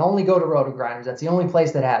projections, you can only go to Rotogrinders. That's the only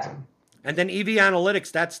place that has them. And then EV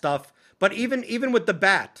Analytics, that stuff. But even with the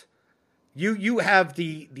bat, you have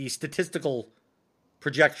the statistical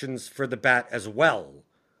projections for the bat as well.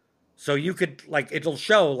 So you could, it'll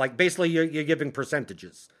show, basically you're giving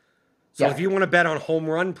percentages. So if you want to bet on home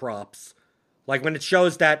run props, like when it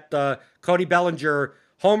shows that Cody Bellinger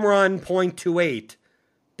home run .28,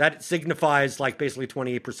 that signifies basically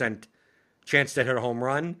 28% chance to hit a home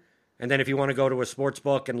run. And then if you want to go to a sports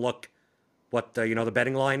book and look what the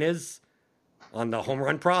betting line is on the home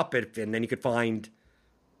run prop, and then you could find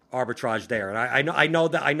arbitrage there. And I know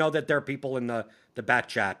that there are people in the bat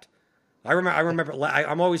chat. I remember.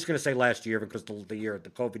 I'm always going to say last year because the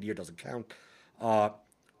COVID year doesn't count.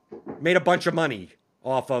 Made a bunch of money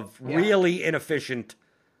off of really inefficient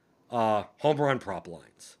home run prop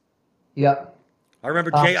lines. Yep. I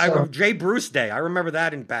remember Jay Bruce Day. I remember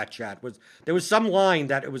that in bat chat there was some line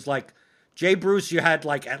that it was like Jay Bruce. You had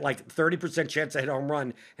at 30% chance to hit a home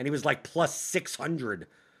run, and he was plus 600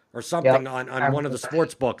 or something on one of the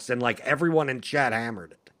sports books, and everyone in chat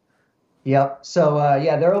hammered it. Yep. So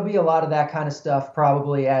there will be a lot of that kind of stuff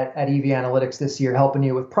probably at EV Analytics this year, helping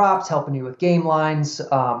you with props, helping you with game lines.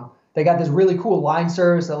 They got this really cool line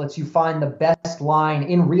service that lets you find the best line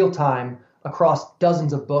in real time across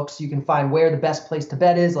dozens of books. You can find where the best place to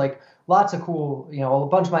bet is. Lots of cool, a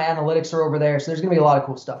bunch of my analytics are over there. So there's going to be a lot of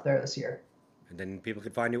cool stuff there this year. And then people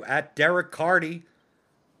can find you at Derek Carty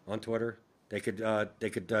on Twitter. They could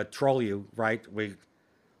troll you, right?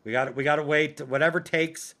 We got to wait. Whatever it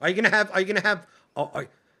takes. Are you gonna have? Oh,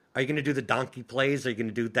 are you gonna do the donkey plays? Are you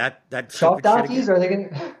gonna do that Chalk stupid shit donkeys? again? Are they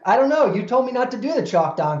gonna? I don't know. You told me not to do the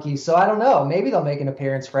chalk donkeys, so I don't know. Maybe they'll make an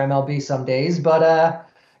appearance for MLB some days, but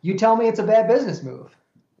you tell me it's a bad business move.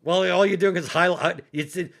 Well, all you're doing is highlight.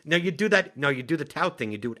 No, you do that. No, you do the tout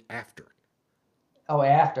thing. You do it after. Oh,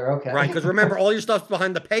 after, okay. Right, because remember, all your stuff's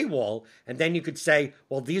behind the paywall, and then you could say,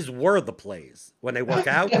 well, these were the plays when they work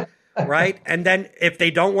out, right? And then if they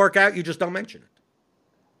don't work out, you just don't mention it.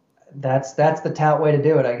 That's the tout way to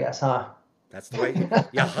do it, I guess, huh? That's the way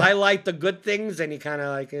you highlight the good things, and you kind of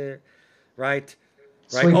like, right?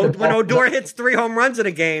 Sweep Right. the When ball. Odor hits 3 home runs in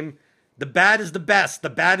a game, the bad is the best. The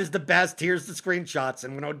bad is the best. Here's the screenshots.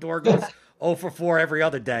 And when Odor goes 0 for 4 every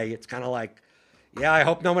other day, it's kind of like, yeah, I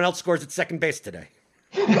hope no one else scores at second base today.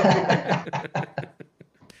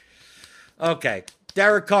 Okay.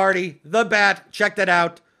 Derek Carty, The Bat. Check that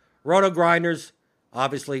out. Roto Grinders.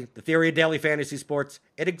 Obviously, the theory of daily fantasy sports.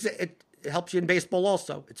 It helps you in baseball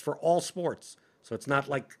also. It's for all sports. So it's not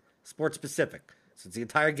like sports specific. So it's the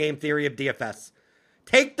entire game theory of DFS.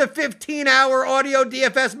 Take the 15-hour audio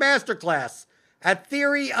DFS masterclass at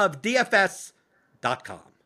theoryofdfs.com.